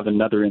we did have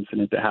another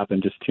incident that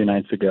happened just 2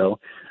 nights ago,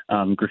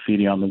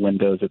 graffiti on the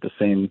windows at the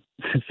same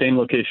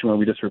location where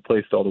we just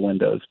replaced all the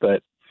windows.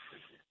 But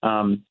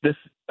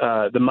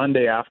the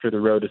Monday after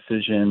the Roe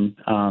decision,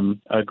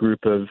 a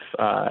group of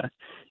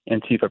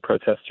Antifa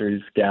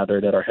protesters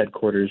gathered at our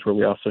headquarters, where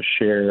we also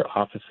share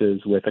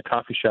offices with a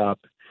coffee shop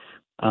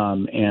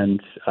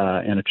and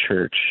a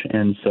church.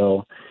 And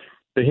so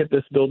they hit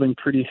this building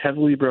pretty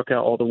heavily, broke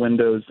out all the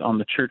windows on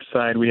the church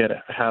side. We had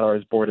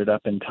ours boarded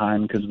up in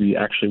time because we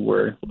actually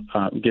were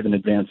given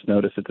advance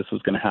notice that this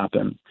was going to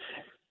happen.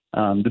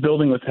 The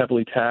building was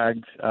heavily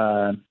tagged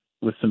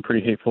with some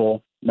pretty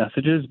hateful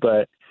messages,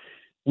 but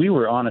we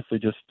were honestly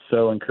just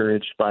so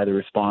encouraged by the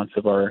response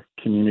of our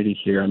community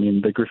here. I mean,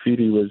 the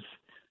graffiti was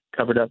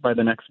covered up by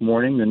the next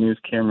morning. The news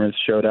cameras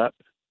showed up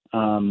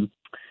to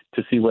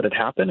see what had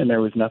happened, and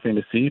there was nothing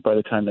to see by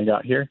the time they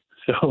got here.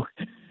 So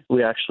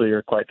we actually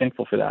are quite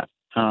thankful for that,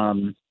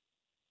 and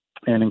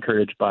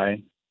encouraged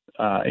by,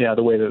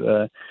 the way that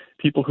the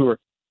people who are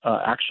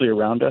actually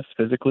around us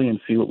physically and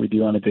see what we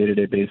do on a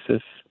day-to-day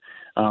basis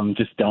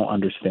just don't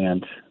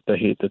understand the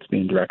hate that's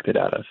being directed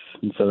at us.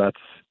 And so that's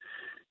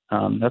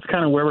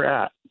kind of where we're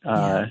at.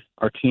 Our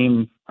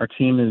team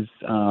is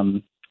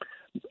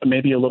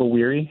maybe a little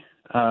weary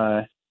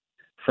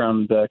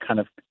from the kind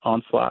of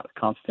onslaught,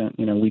 constant,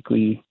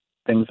 weekly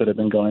things that have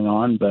been going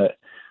on, but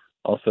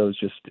also is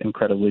just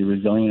incredibly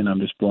resilient. I'm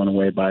just blown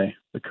away by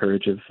the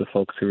courage of the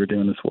folks who are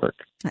doing this work.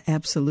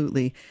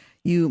 Absolutely.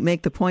 You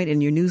make the point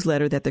in your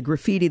newsletter that the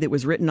graffiti that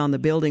was written on the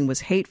building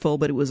was hateful,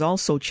 but it was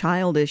also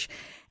childish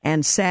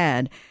and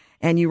sad.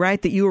 And you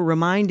write that you were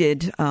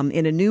reminded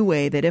in a new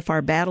way that if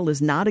our battle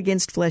is not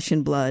against flesh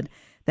and blood,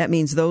 that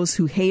means those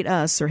who hate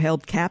us are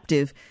held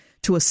captive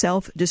to a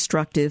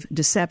self-destructive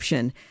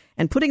deception.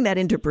 And putting that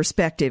into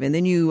perspective, and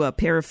then you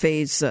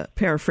paraphrase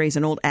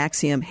an old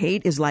axiom: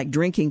 hate is like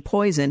drinking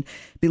poison,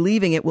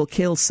 believing it will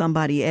kill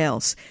somebody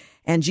else.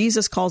 And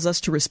Jesus calls us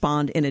to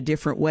respond in a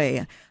different way.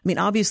 I mean,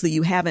 obviously,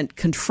 you haven't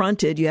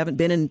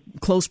been in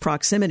close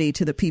proximity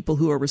to the people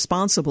who are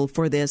responsible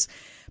for this,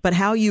 but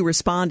how you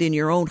respond in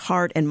your own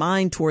heart and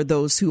mind toward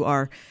those who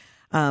are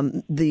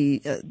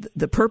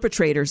the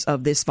perpetrators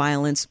of this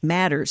violence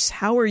matters.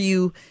 How are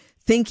you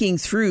thinking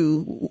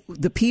through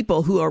the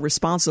people who are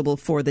responsible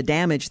for the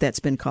damage that's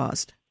been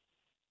caused?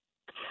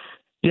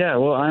 Yeah,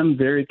 well, I'm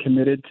very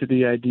committed to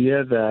the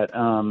idea that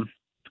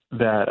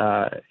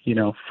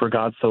for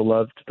God so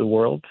loved the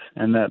world,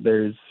 and that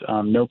there's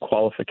no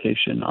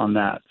qualification on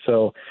that.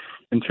 So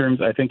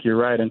I think you're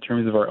right, in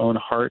terms of our own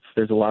hearts,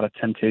 there's a lot of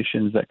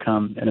temptations that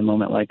come in a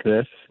moment like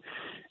this.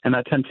 And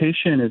that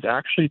temptation is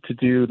actually to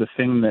do the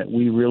thing that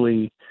we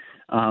really,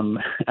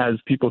 as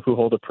people who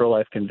hold a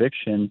pro-life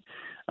conviction,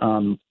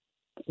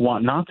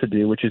 want not to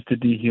do, which is to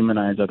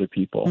dehumanize other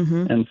people.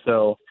 Mm-hmm. And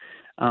so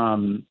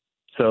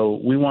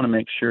we want to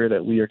make sure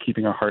that we are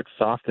keeping our hearts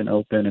soft and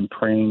open and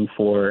praying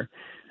for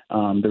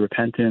the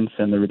repentance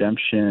and the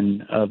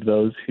redemption of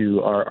those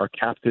who are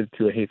captive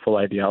to a hateful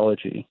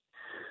ideology,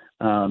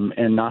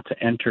 and not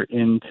to enter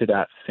into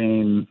that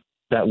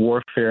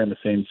warfare in the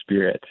same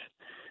spirit,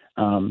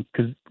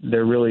 because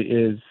there really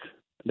is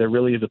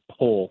a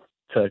pull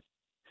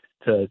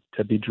to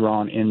be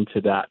drawn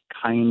into that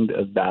kind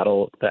of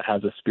battle that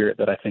has a spirit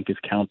that I think is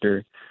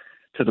counter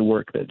to the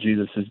work that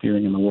Jesus is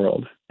doing in the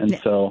world. And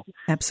so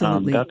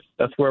absolutely,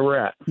 that's where we're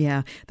at.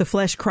 Yeah. The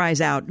flesh cries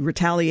out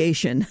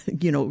retaliation,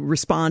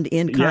 respond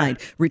in kind,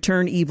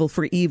 return evil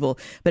for evil.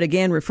 But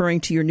again, referring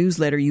to your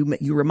newsletter,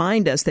 you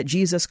remind us that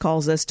Jesus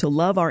calls us to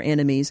love our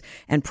enemies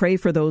and pray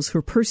for those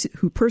who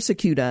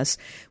persecute us.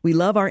 We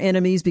love our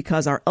enemies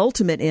because our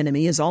ultimate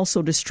enemy is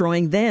also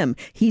destroying them.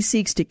 He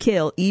seeks to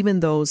kill even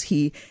those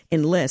he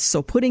enlists.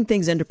 So putting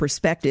things into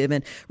perspective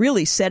and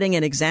really setting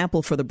an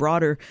example for the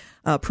broader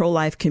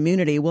pro-life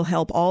community will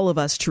help all of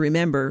us to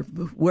remember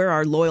where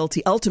our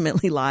loyalty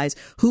ultimately lies,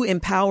 who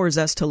empowers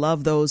us to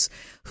love those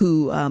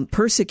who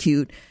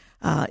persecute,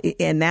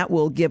 and that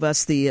will give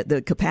us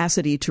the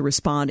capacity to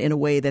respond in a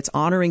way that's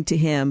honoring to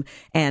him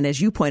and, as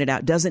you pointed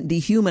out, doesn't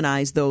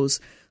dehumanize those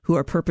who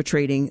are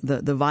perpetrating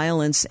the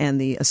violence and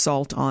the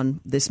assault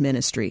on this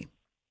ministry.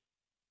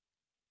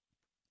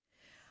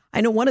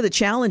 I know one of the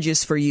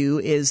challenges for you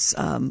is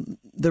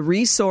the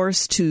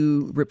resource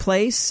to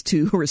replace,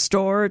 to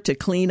restore, to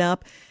clean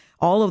up,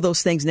 all of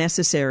those things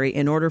necessary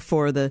in order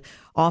for the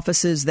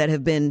offices that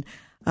have been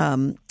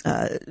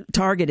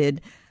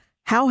targeted.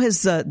 How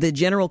has the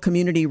general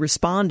community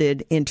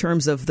responded in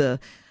terms of the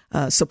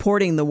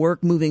supporting the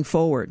work moving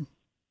forward?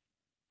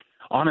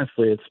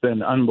 Honestly, it's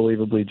been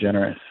unbelievably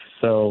generous.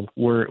 So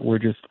we're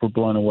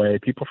blown away.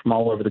 People from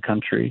all over the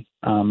country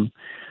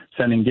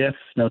sending gifts,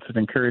 notes of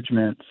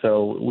encouragement.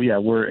 So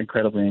we're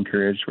incredibly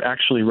encouraged.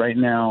 Actually, right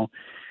now,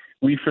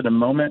 we for the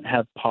moment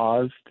have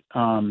paused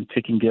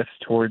taking gifts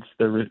towards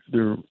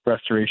the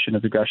restoration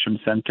of the Gresham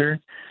Center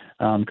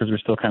because we're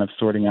still kind of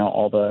sorting out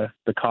all the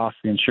costs,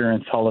 the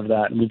insurance, all of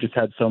that. And we've just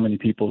had so many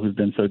people who've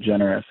been so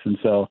generous. And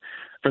so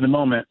for the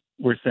moment,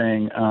 we're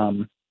saying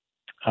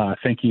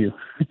thank you.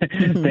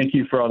 Thank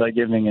you for all that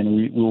giving. And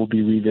we will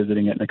be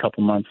revisiting it in a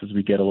couple months as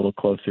we get a little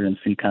closer and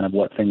see kind of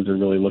what things are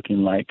really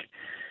looking like.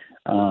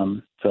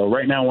 So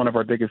right now, one of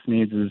our biggest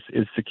needs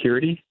is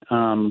security.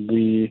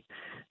 We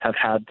have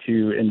had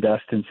to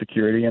invest in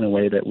security in a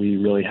way that we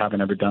really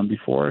haven't ever done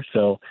before.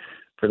 So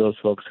for those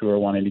folks who are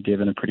wanting to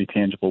give in a pretty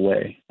tangible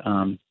way,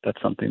 that's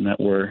something that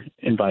we're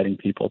inviting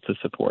people to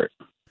support.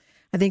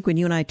 I think when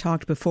you and I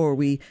talked before,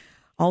 we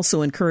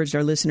also encouraged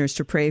our listeners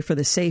to pray for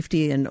the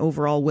safety and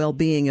overall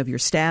well-being of your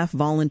staff,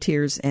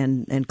 volunteers,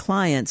 and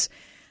clients.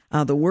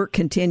 The work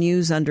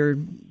continues under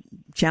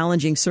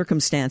challenging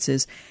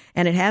circumstances,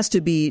 and it has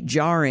to be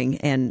jarring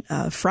and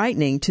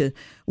frightening to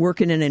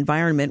work in an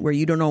environment where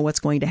you don't know what's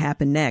going to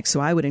happen next. So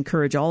I would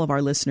encourage all of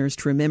our listeners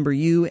to remember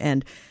you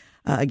and,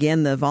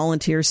 again, the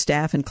volunteer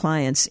staff and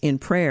clients in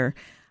prayer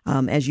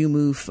as you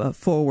move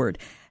forward.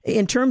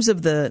 In terms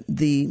of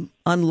the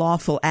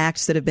unlawful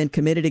acts that have been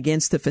committed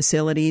against the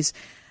facilities,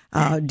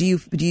 do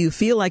you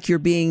feel like you're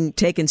being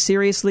taken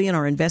seriously and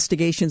are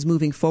investigations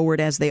moving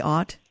forward as they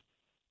ought?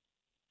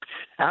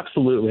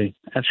 Absolutely.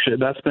 Actually,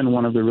 that's been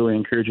one of the really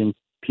encouraging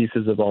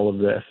pieces of all of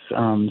this.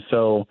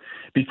 So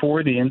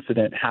before the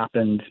incident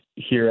happened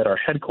here at our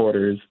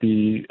headquarters,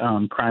 the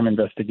crime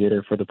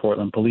investigator for the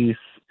Portland Police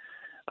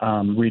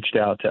reached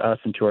out to us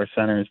and to our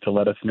centers to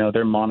let us know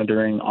they're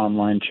monitoring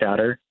online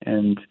chatter.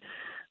 And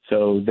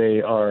so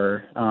they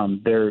are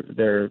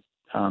they're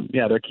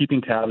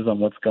keeping tabs on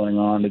what's going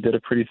on. They did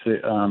a pretty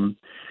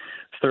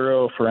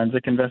thorough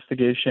forensic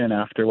investigation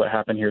after what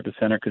happened here at the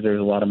center because there's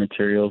a lot of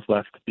materials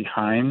left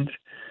behind.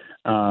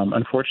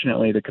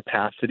 Unfortunately, the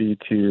capacity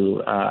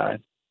to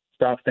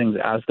stop things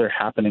as they're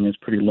happening is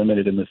pretty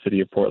limited in the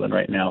city of Portland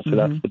right now. So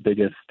that's the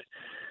biggest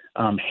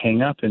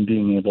hang up in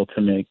being able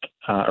to make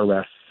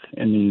arrests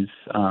in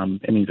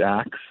these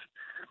acts.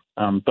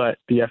 But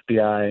the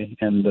FBI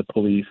and the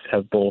police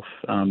have both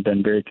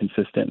been very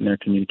consistent in their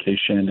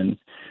communication,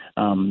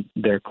 and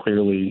they're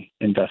clearly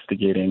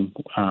investigating,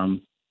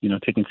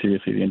 taking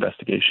seriously the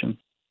investigation.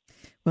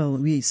 Well,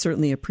 we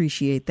certainly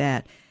appreciate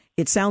that.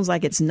 It sounds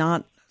like it's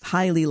not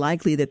highly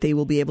likely that they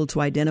will be able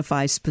to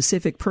identify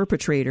specific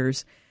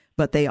perpetrators,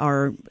 but they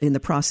are in the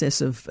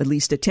process of at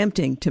least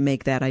attempting to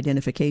make that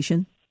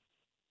identification.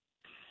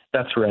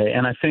 That's right.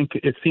 And I think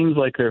it seems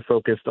like they're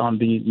focused on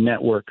the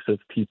networks of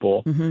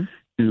people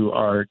who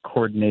are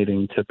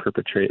coordinating to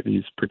perpetrate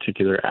these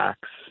particular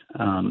acts.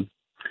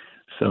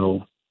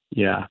 So,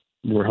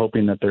 we're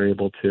hoping that they're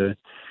able to,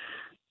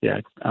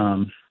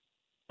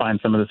 find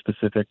some of the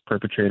specific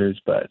perpetrators,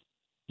 but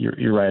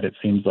you're right. It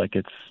seems like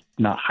it's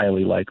not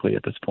highly likely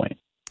at this point.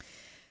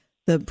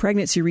 The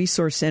Pregnancy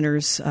Resource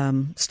Centers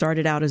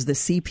started out as the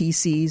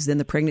CPCs, then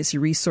the Pregnancy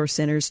Resource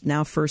Centers,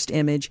 now First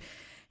Image,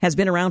 has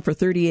been around for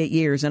 38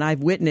 years, and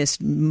I've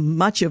witnessed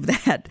much of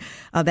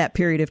that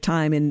period of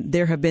time, and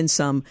there have been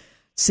some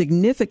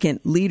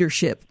significant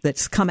leadership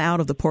that's come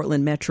out of the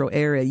Portland metro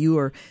area. You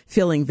are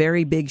filling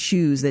very big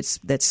shoes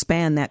that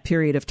span that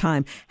period of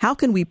time. How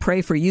can we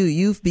pray for you?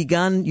 You've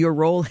begun your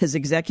role as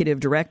executive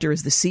director,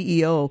 as the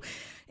CEO,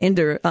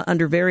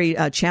 under very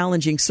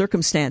challenging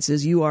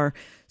circumstances. You are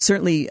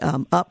certainly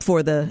up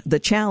for the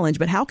challenge,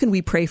 but how can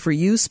we pray for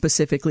you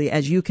specifically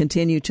as you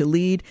continue to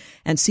lead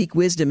and seek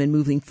wisdom in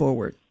moving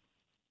forward?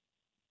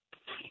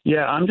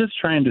 Yeah, I'm just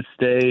trying to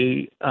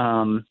stay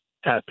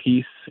at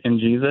peace in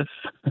Jesus.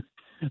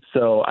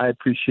 So I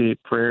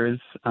appreciate prayers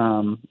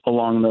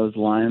along those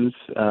lines.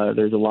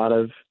 There's a lot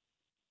of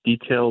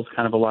details,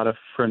 kind of a lot of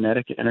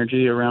frenetic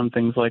energy around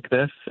things like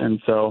this.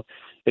 And so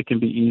it can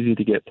be easy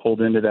to get pulled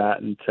into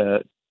that and to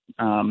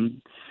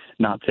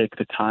not take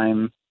the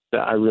time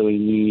that I really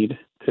need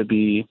to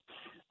be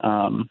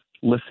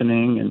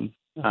listening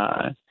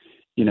and,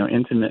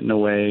 intimate in a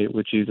way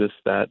with Jesus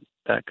that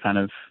kind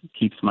of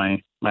keeps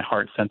my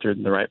heart centered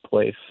in the right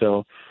place.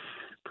 So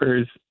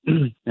prayers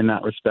in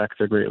that respect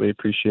are greatly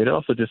appreciated.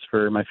 Also, just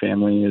for my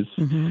family is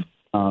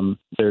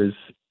there's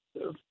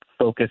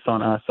focus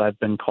on us. I've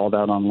been called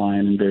out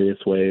online in various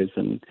ways,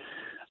 and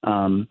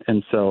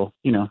so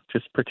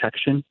just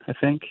protection. I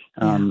think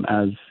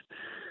as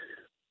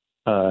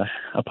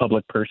a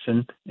public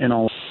person in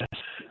all of this.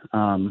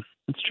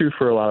 It's true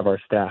for a lot of our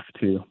staff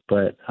too,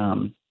 but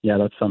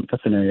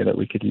that's an area that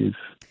we could use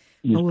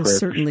prayer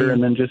certainly. For sure.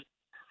 And then just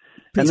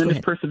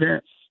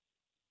perseverance.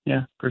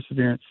 Yeah,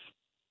 perseverance.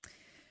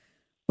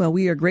 Well,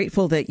 we are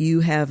grateful that you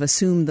have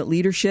assumed the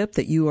leadership,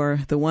 that you are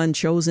the one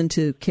chosen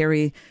to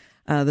carry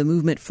the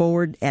movement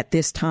forward at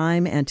this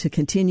time and to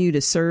continue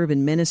to serve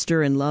and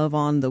minister and love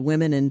on the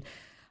women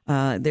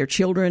and their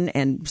children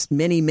and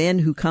many men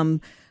who come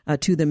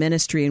to the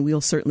ministry, and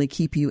we'll certainly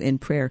keep you in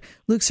prayer.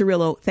 Luke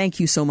Cirillo, thank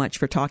you so much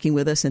for talking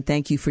with us, and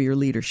thank you for your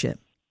leadership.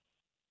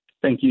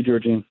 Thank you,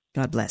 Georgene.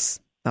 God bless.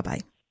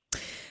 Bye-bye.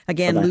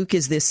 Again, Bye-bye. Luke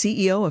is the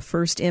CEO of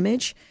First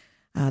Image.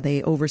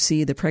 They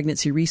oversee the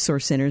Pregnancy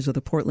Resource Centers of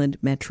the Portland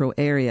metro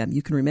area.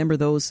 You can remember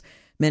those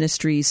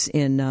ministries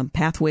in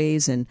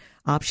Pathways and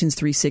Options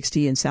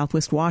 360 in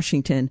Southwest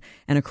Washington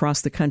and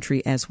across the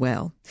country as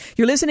well.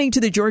 You're listening to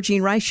The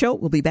Georgene Rice Show.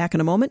 We'll be back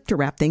in a moment to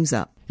wrap things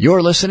up.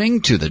 You're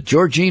listening to The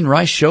Georgene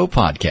Rice Show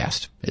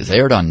podcast. It's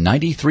aired on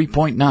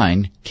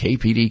 93.9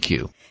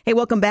 KPDQ. Hey,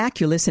 welcome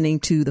back. You're listening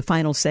to the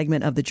final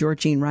segment of the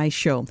Georgene Rice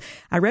Show.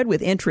 I read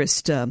with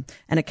interest an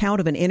account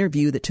of an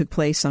interview that took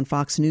place on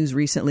Fox News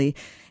recently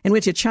in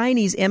which a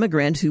Chinese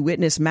immigrant who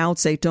witnessed Mao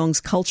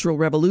Zedong's Cultural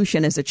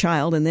Revolution as a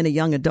child and then a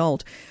young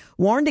adult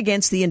warned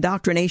against the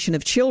indoctrination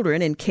of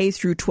children in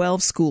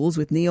K-12 schools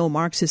with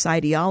neo-Marxist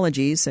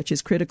ideologies such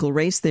as critical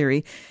race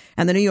theory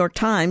and the New York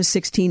Times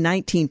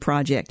 1619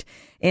 Project.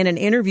 In an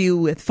interview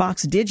with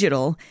Fox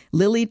Digital,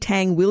 Lily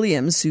Tang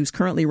Williams, who's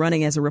currently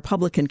running as a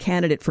Republican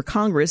candidate for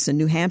Congress in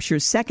New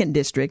Hampshire's 2nd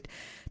District,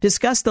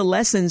 discussed the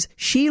lessons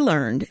she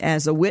learned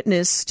as a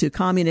witness to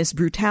communist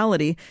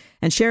brutality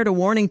and shared a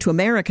warning to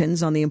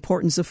Americans on the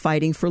importance of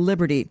fighting for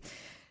liberty.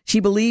 She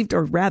believed,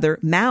 or rather,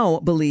 Mao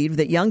believed,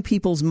 that young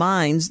people's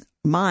mind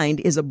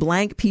is a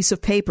blank piece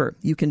of paper.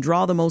 You can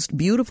draw the most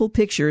beautiful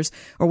pictures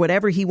or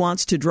whatever he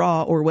wants to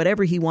draw or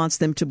whatever he wants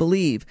them to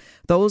believe.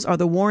 Those are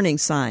the warning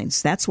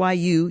signs. That's why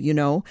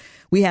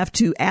we have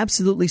to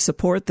absolutely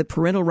support the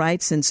parental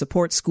rights and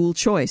support school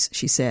choice,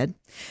 she said.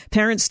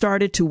 Parents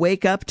started to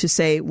wake up to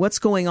say, what's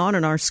going on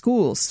in our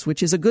schools,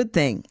 which is a good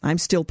thing. I'm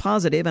still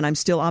positive and I'm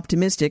still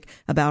optimistic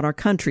about our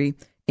country.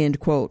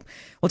 End quote.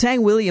 Well,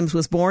 Tang Williams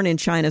was born in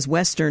China's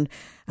western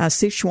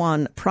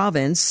Sichuan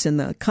province in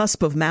the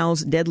cusp of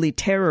Mao's deadly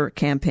terror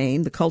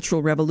campaign, the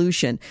Cultural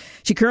Revolution.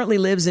 She currently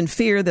lives in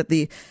fear that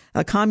the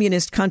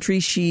communist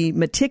country she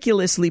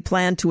meticulously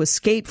planned to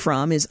escape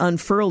from is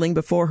unfurling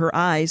before her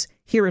eyes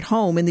here at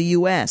home in the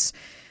U.S.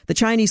 The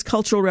Chinese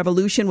Cultural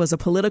Revolution was a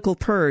political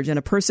purge and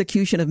a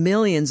persecution of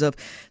millions of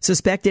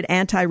suspected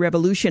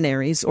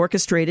anti-revolutionaries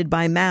orchestrated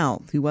by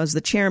Mao, who was the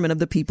chairman of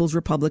the People's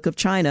Republic of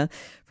China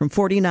from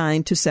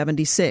 49 to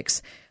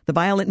 76. The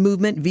violent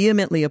movement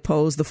vehemently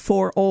opposed the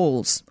four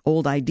olds,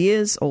 old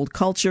ideas, old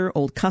culture,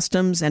 old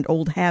customs, and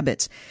old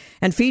habits,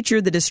 and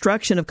featured the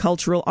destruction of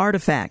cultural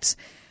artifacts.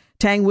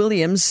 Tang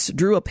Williams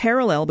drew a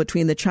parallel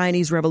between the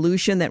Chinese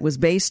Revolution that was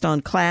based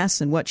on class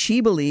and what she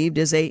believed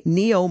is a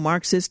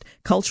neo-Marxist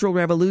cultural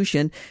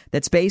revolution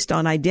that's based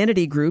on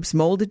identity groups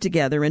molded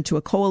together into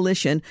a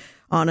coalition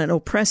on an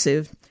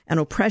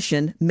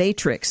oppression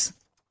matrix.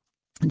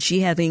 And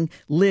she having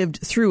lived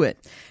through it.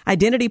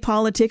 Identity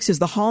politics is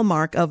the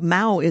hallmark of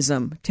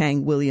Maoism,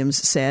 Tang Williams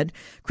said.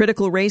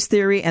 Critical race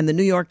theory and the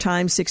New York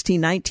Times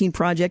 1619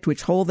 Project,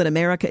 which hold that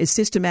America is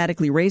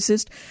systematically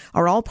racist,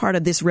 are all part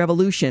of this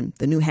revolution,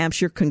 the New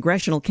Hampshire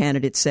congressional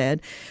candidate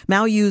said.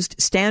 Mao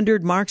used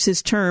standard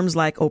Marxist terms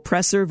like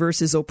oppressor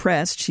versus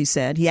oppressed, she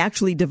said. He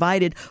actually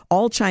divided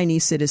all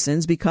Chinese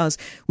citizens because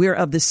we are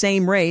of the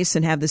same race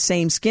and have the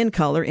same skin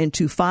color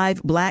into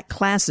 5 black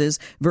classes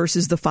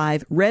versus the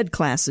 5 red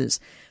classes.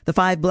 The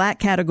 5 black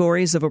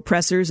categories of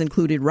oppressors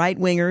included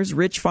right-wingers,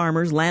 rich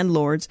farmers,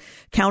 landlords,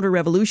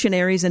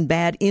 counter-revolutionaries, and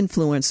bad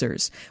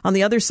influencers. On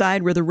the other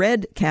side were the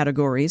red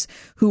categories,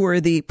 who were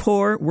the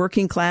poor,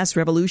 working-class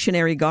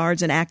Revolutionary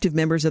Guards and active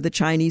members of the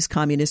Chinese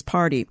Communist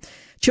Party.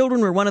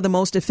 Children were one of the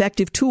most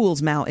effective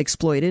tools Mao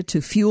exploited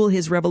to fuel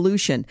his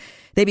revolution.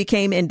 They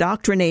became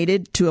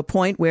indoctrinated to a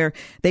point where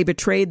they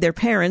betrayed their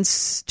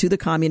parents to the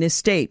communist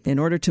state in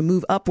order to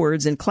move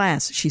upwards in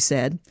class, she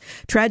said.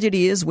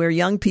 Tragedy is where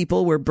young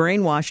people were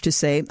brainwashed to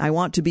say, I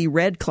want to be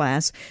red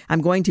class.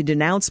 I'm going to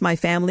denounce my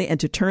family and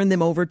to turn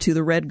them over to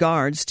the Red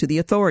Guards, to the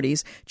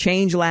authorities,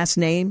 change last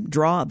name,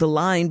 draw the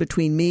line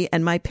between me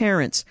and my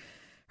parents.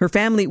 Her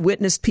family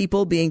witnessed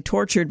people being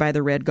tortured by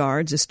the Red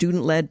Guards, a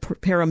student-led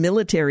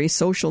paramilitary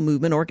social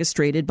movement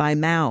orchestrated by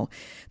Mao.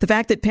 The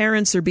fact that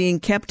parents are being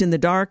kept in the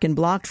dark and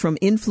blocked from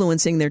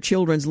influencing their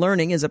children's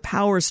learning is a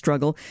power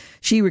struggle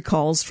she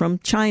recalls from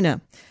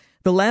China.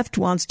 The left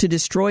wants to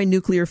destroy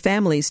nuclear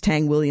families,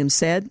 Tang Williams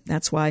said.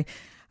 That's why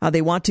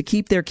they want to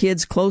keep their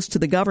kids close to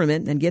the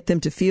government and get them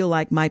to feel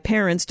like my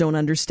parents don't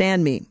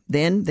understand me.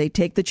 Then they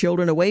take the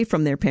children away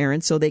from their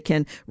parents so they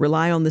can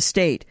rely on the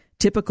state.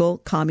 Typical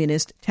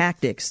communist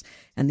tactics.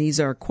 And these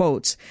are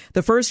quotes.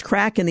 The first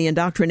crack in the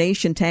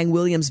indoctrination Tang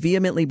Williams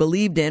vehemently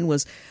believed in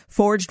was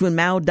forged when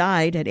Mao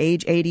died at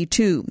age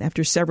 82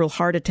 after several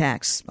heart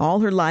attacks.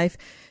 All her life,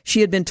 she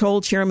had been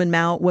told Chairman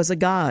Mao was a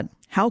god.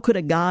 How could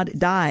a god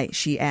die,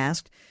 she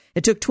asked.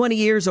 It took 20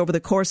 years over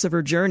the course of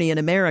her journey in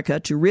America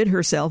to rid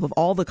herself of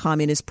all the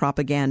communist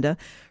propaganda.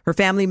 Her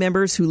family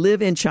members who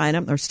live in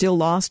China are still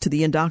lost to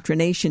the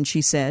indoctrination,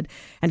 she said,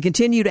 and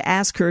continue to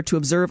ask her to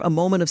observe a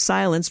moment of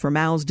silence for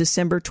Mao's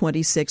December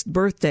 26th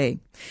birthday.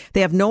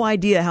 They have no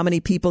idea how many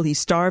people he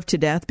starved to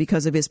death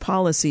because of his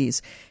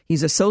policies.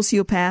 He's a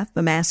sociopath,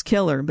 a mass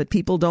killer, but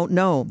people don't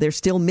know. They're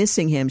still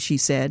missing him, she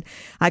said.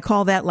 I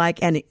call that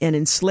like an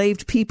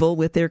enslaved people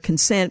with their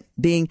consent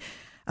being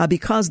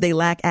because they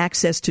lack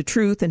access to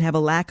truth and have a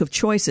lack of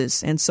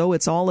choices. And so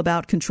it's all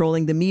about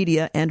controlling the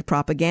media and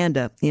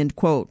propaganda, end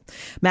quote.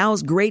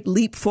 Mao's great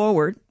leap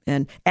forward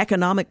and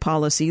economic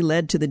policy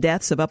led to the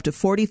deaths of up to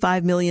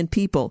 45 million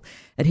people.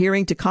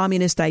 Adhering to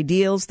communist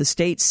ideals, the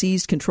state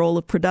seized control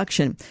of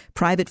production.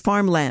 Private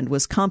farmland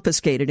was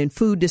confiscated and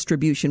food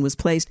distribution was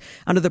placed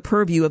under the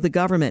purview of the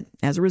government.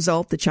 As a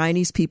result, the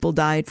Chinese people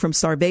died from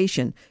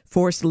starvation,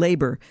 forced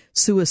labor,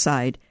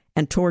 suicide,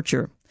 and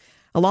torture.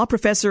 A law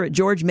professor at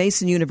George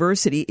Mason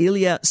University,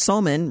 Ilya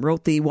Somin,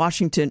 wrote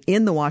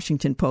in the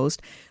Washington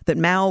Post that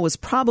Mao was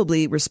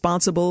probably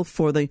responsible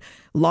for the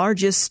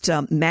largest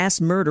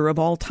mass murder of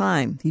all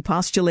time. He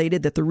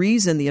postulated that the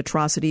reason the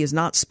atrocity is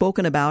not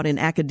spoken about in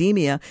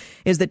academia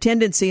is the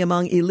tendency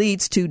among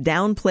elites to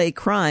downplay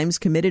crimes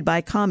committed by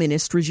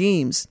communist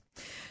regimes.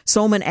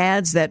 Somin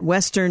adds that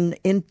Western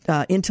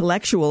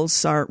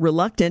intellectuals are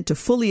reluctant to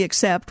fully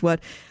accept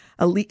what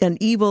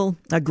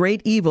a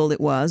great evil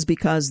it was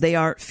because they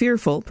are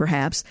fearful,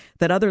 perhaps,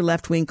 that other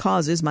left-wing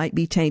causes might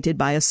be tainted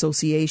by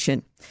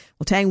association.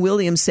 Well, Tang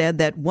Williams said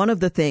that one of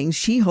the things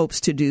she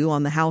hopes to do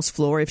on the House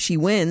floor if she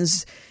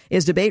wins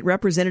is debate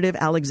Representative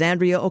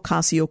Alexandria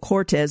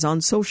Ocasio-Cortez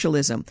on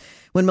socialism.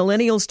 When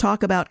millennials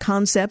talk about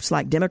concepts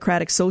like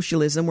democratic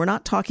socialism, we're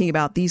not talking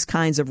about these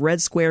kinds of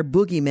red square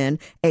boogeymen,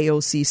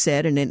 AOC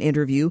said in an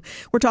interview.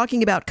 We're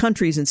talking about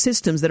countries and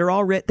systems that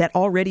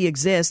already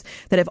exist,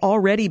 that have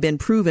already been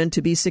proven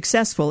to be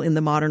successful in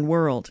the modern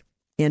world.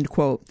 End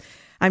quote.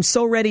 I'm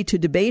so ready to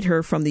debate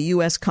her from the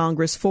U.S.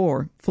 Congress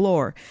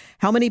floor.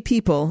 How many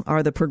people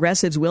are the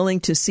progressives willing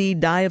to see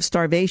die of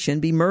starvation,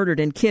 be murdered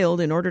and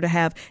killed in order to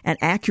have an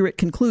accurate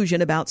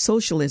conclusion about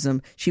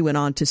socialism, she went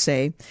on to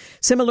say.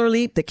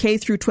 Similarly, the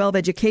K-12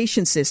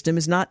 education system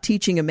is not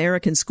teaching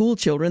American school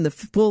children the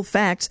full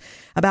facts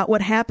about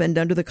what happened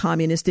under the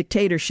communist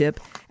dictatorship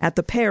at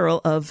the peril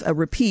of a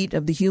repeat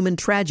of the human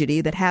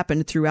tragedy that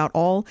happened throughout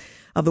all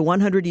of the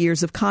 100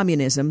 years of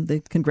communism,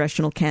 the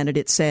congressional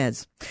candidate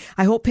says.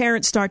 I hope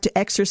parents start to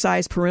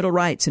exercise parental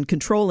rights and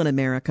control in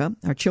America.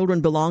 Our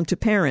children belong to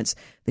parents.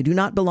 They do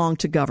not belong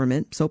to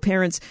government. So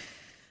parents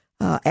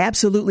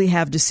absolutely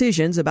have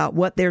decisions about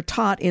what they're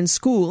taught in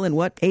school and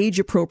what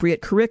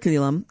age-appropriate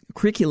curriculum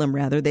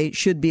they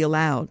should be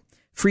allowed.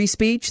 Free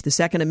speech, the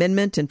Second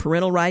Amendment, and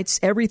parental rights,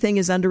 everything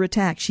is under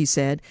attack, she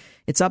said.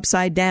 It's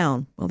upside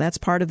down. Well, that's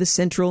part of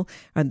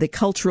the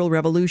cultural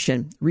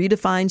revolution.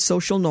 Redefine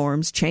social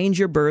norms, change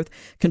your birth,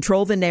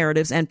 control the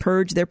narratives, and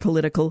purge their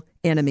political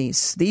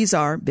enemies. These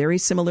are very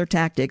similar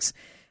tactics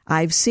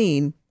I've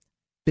seen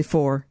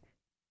before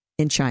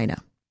in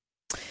China.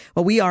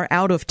 Well, we are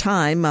out of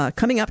time.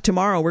 Coming up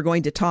tomorrow, we're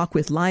going to talk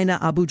with Lina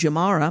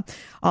Abu-Jamara,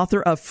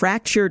 author of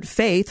Fractured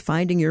Faith,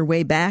 Finding Your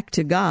Way Back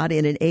to God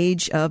in an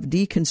Age of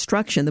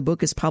Deconstruction. The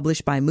book is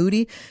published by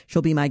Moody.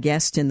 She'll be my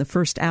guest in the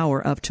first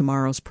hour of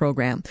tomorrow's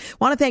program.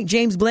 Want to thank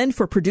James Blend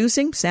for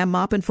producing, Sam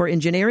Maupin for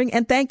engineering,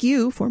 and thank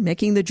you for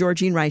making the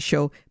Georgene Rice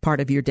Show part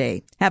of your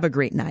day. Have a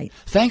great night.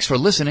 Thanks for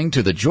listening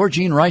to the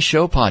Georgene Rice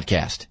Show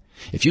podcast.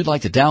 If you'd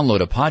like to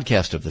download a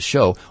podcast of the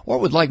show or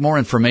would like more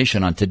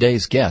information on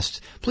today's guests,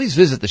 please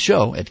visit the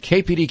show at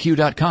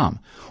kpdq.com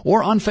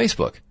or on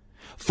Facebook.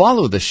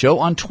 Follow the show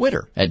on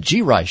Twitter at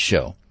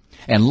GRiceShow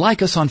and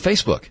like us on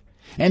Facebook.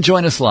 And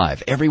join us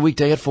live every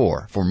weekday at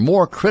 4 for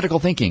more critical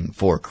thinking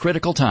for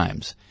critical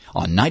times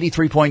on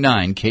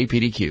 93.9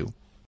 KPDQ.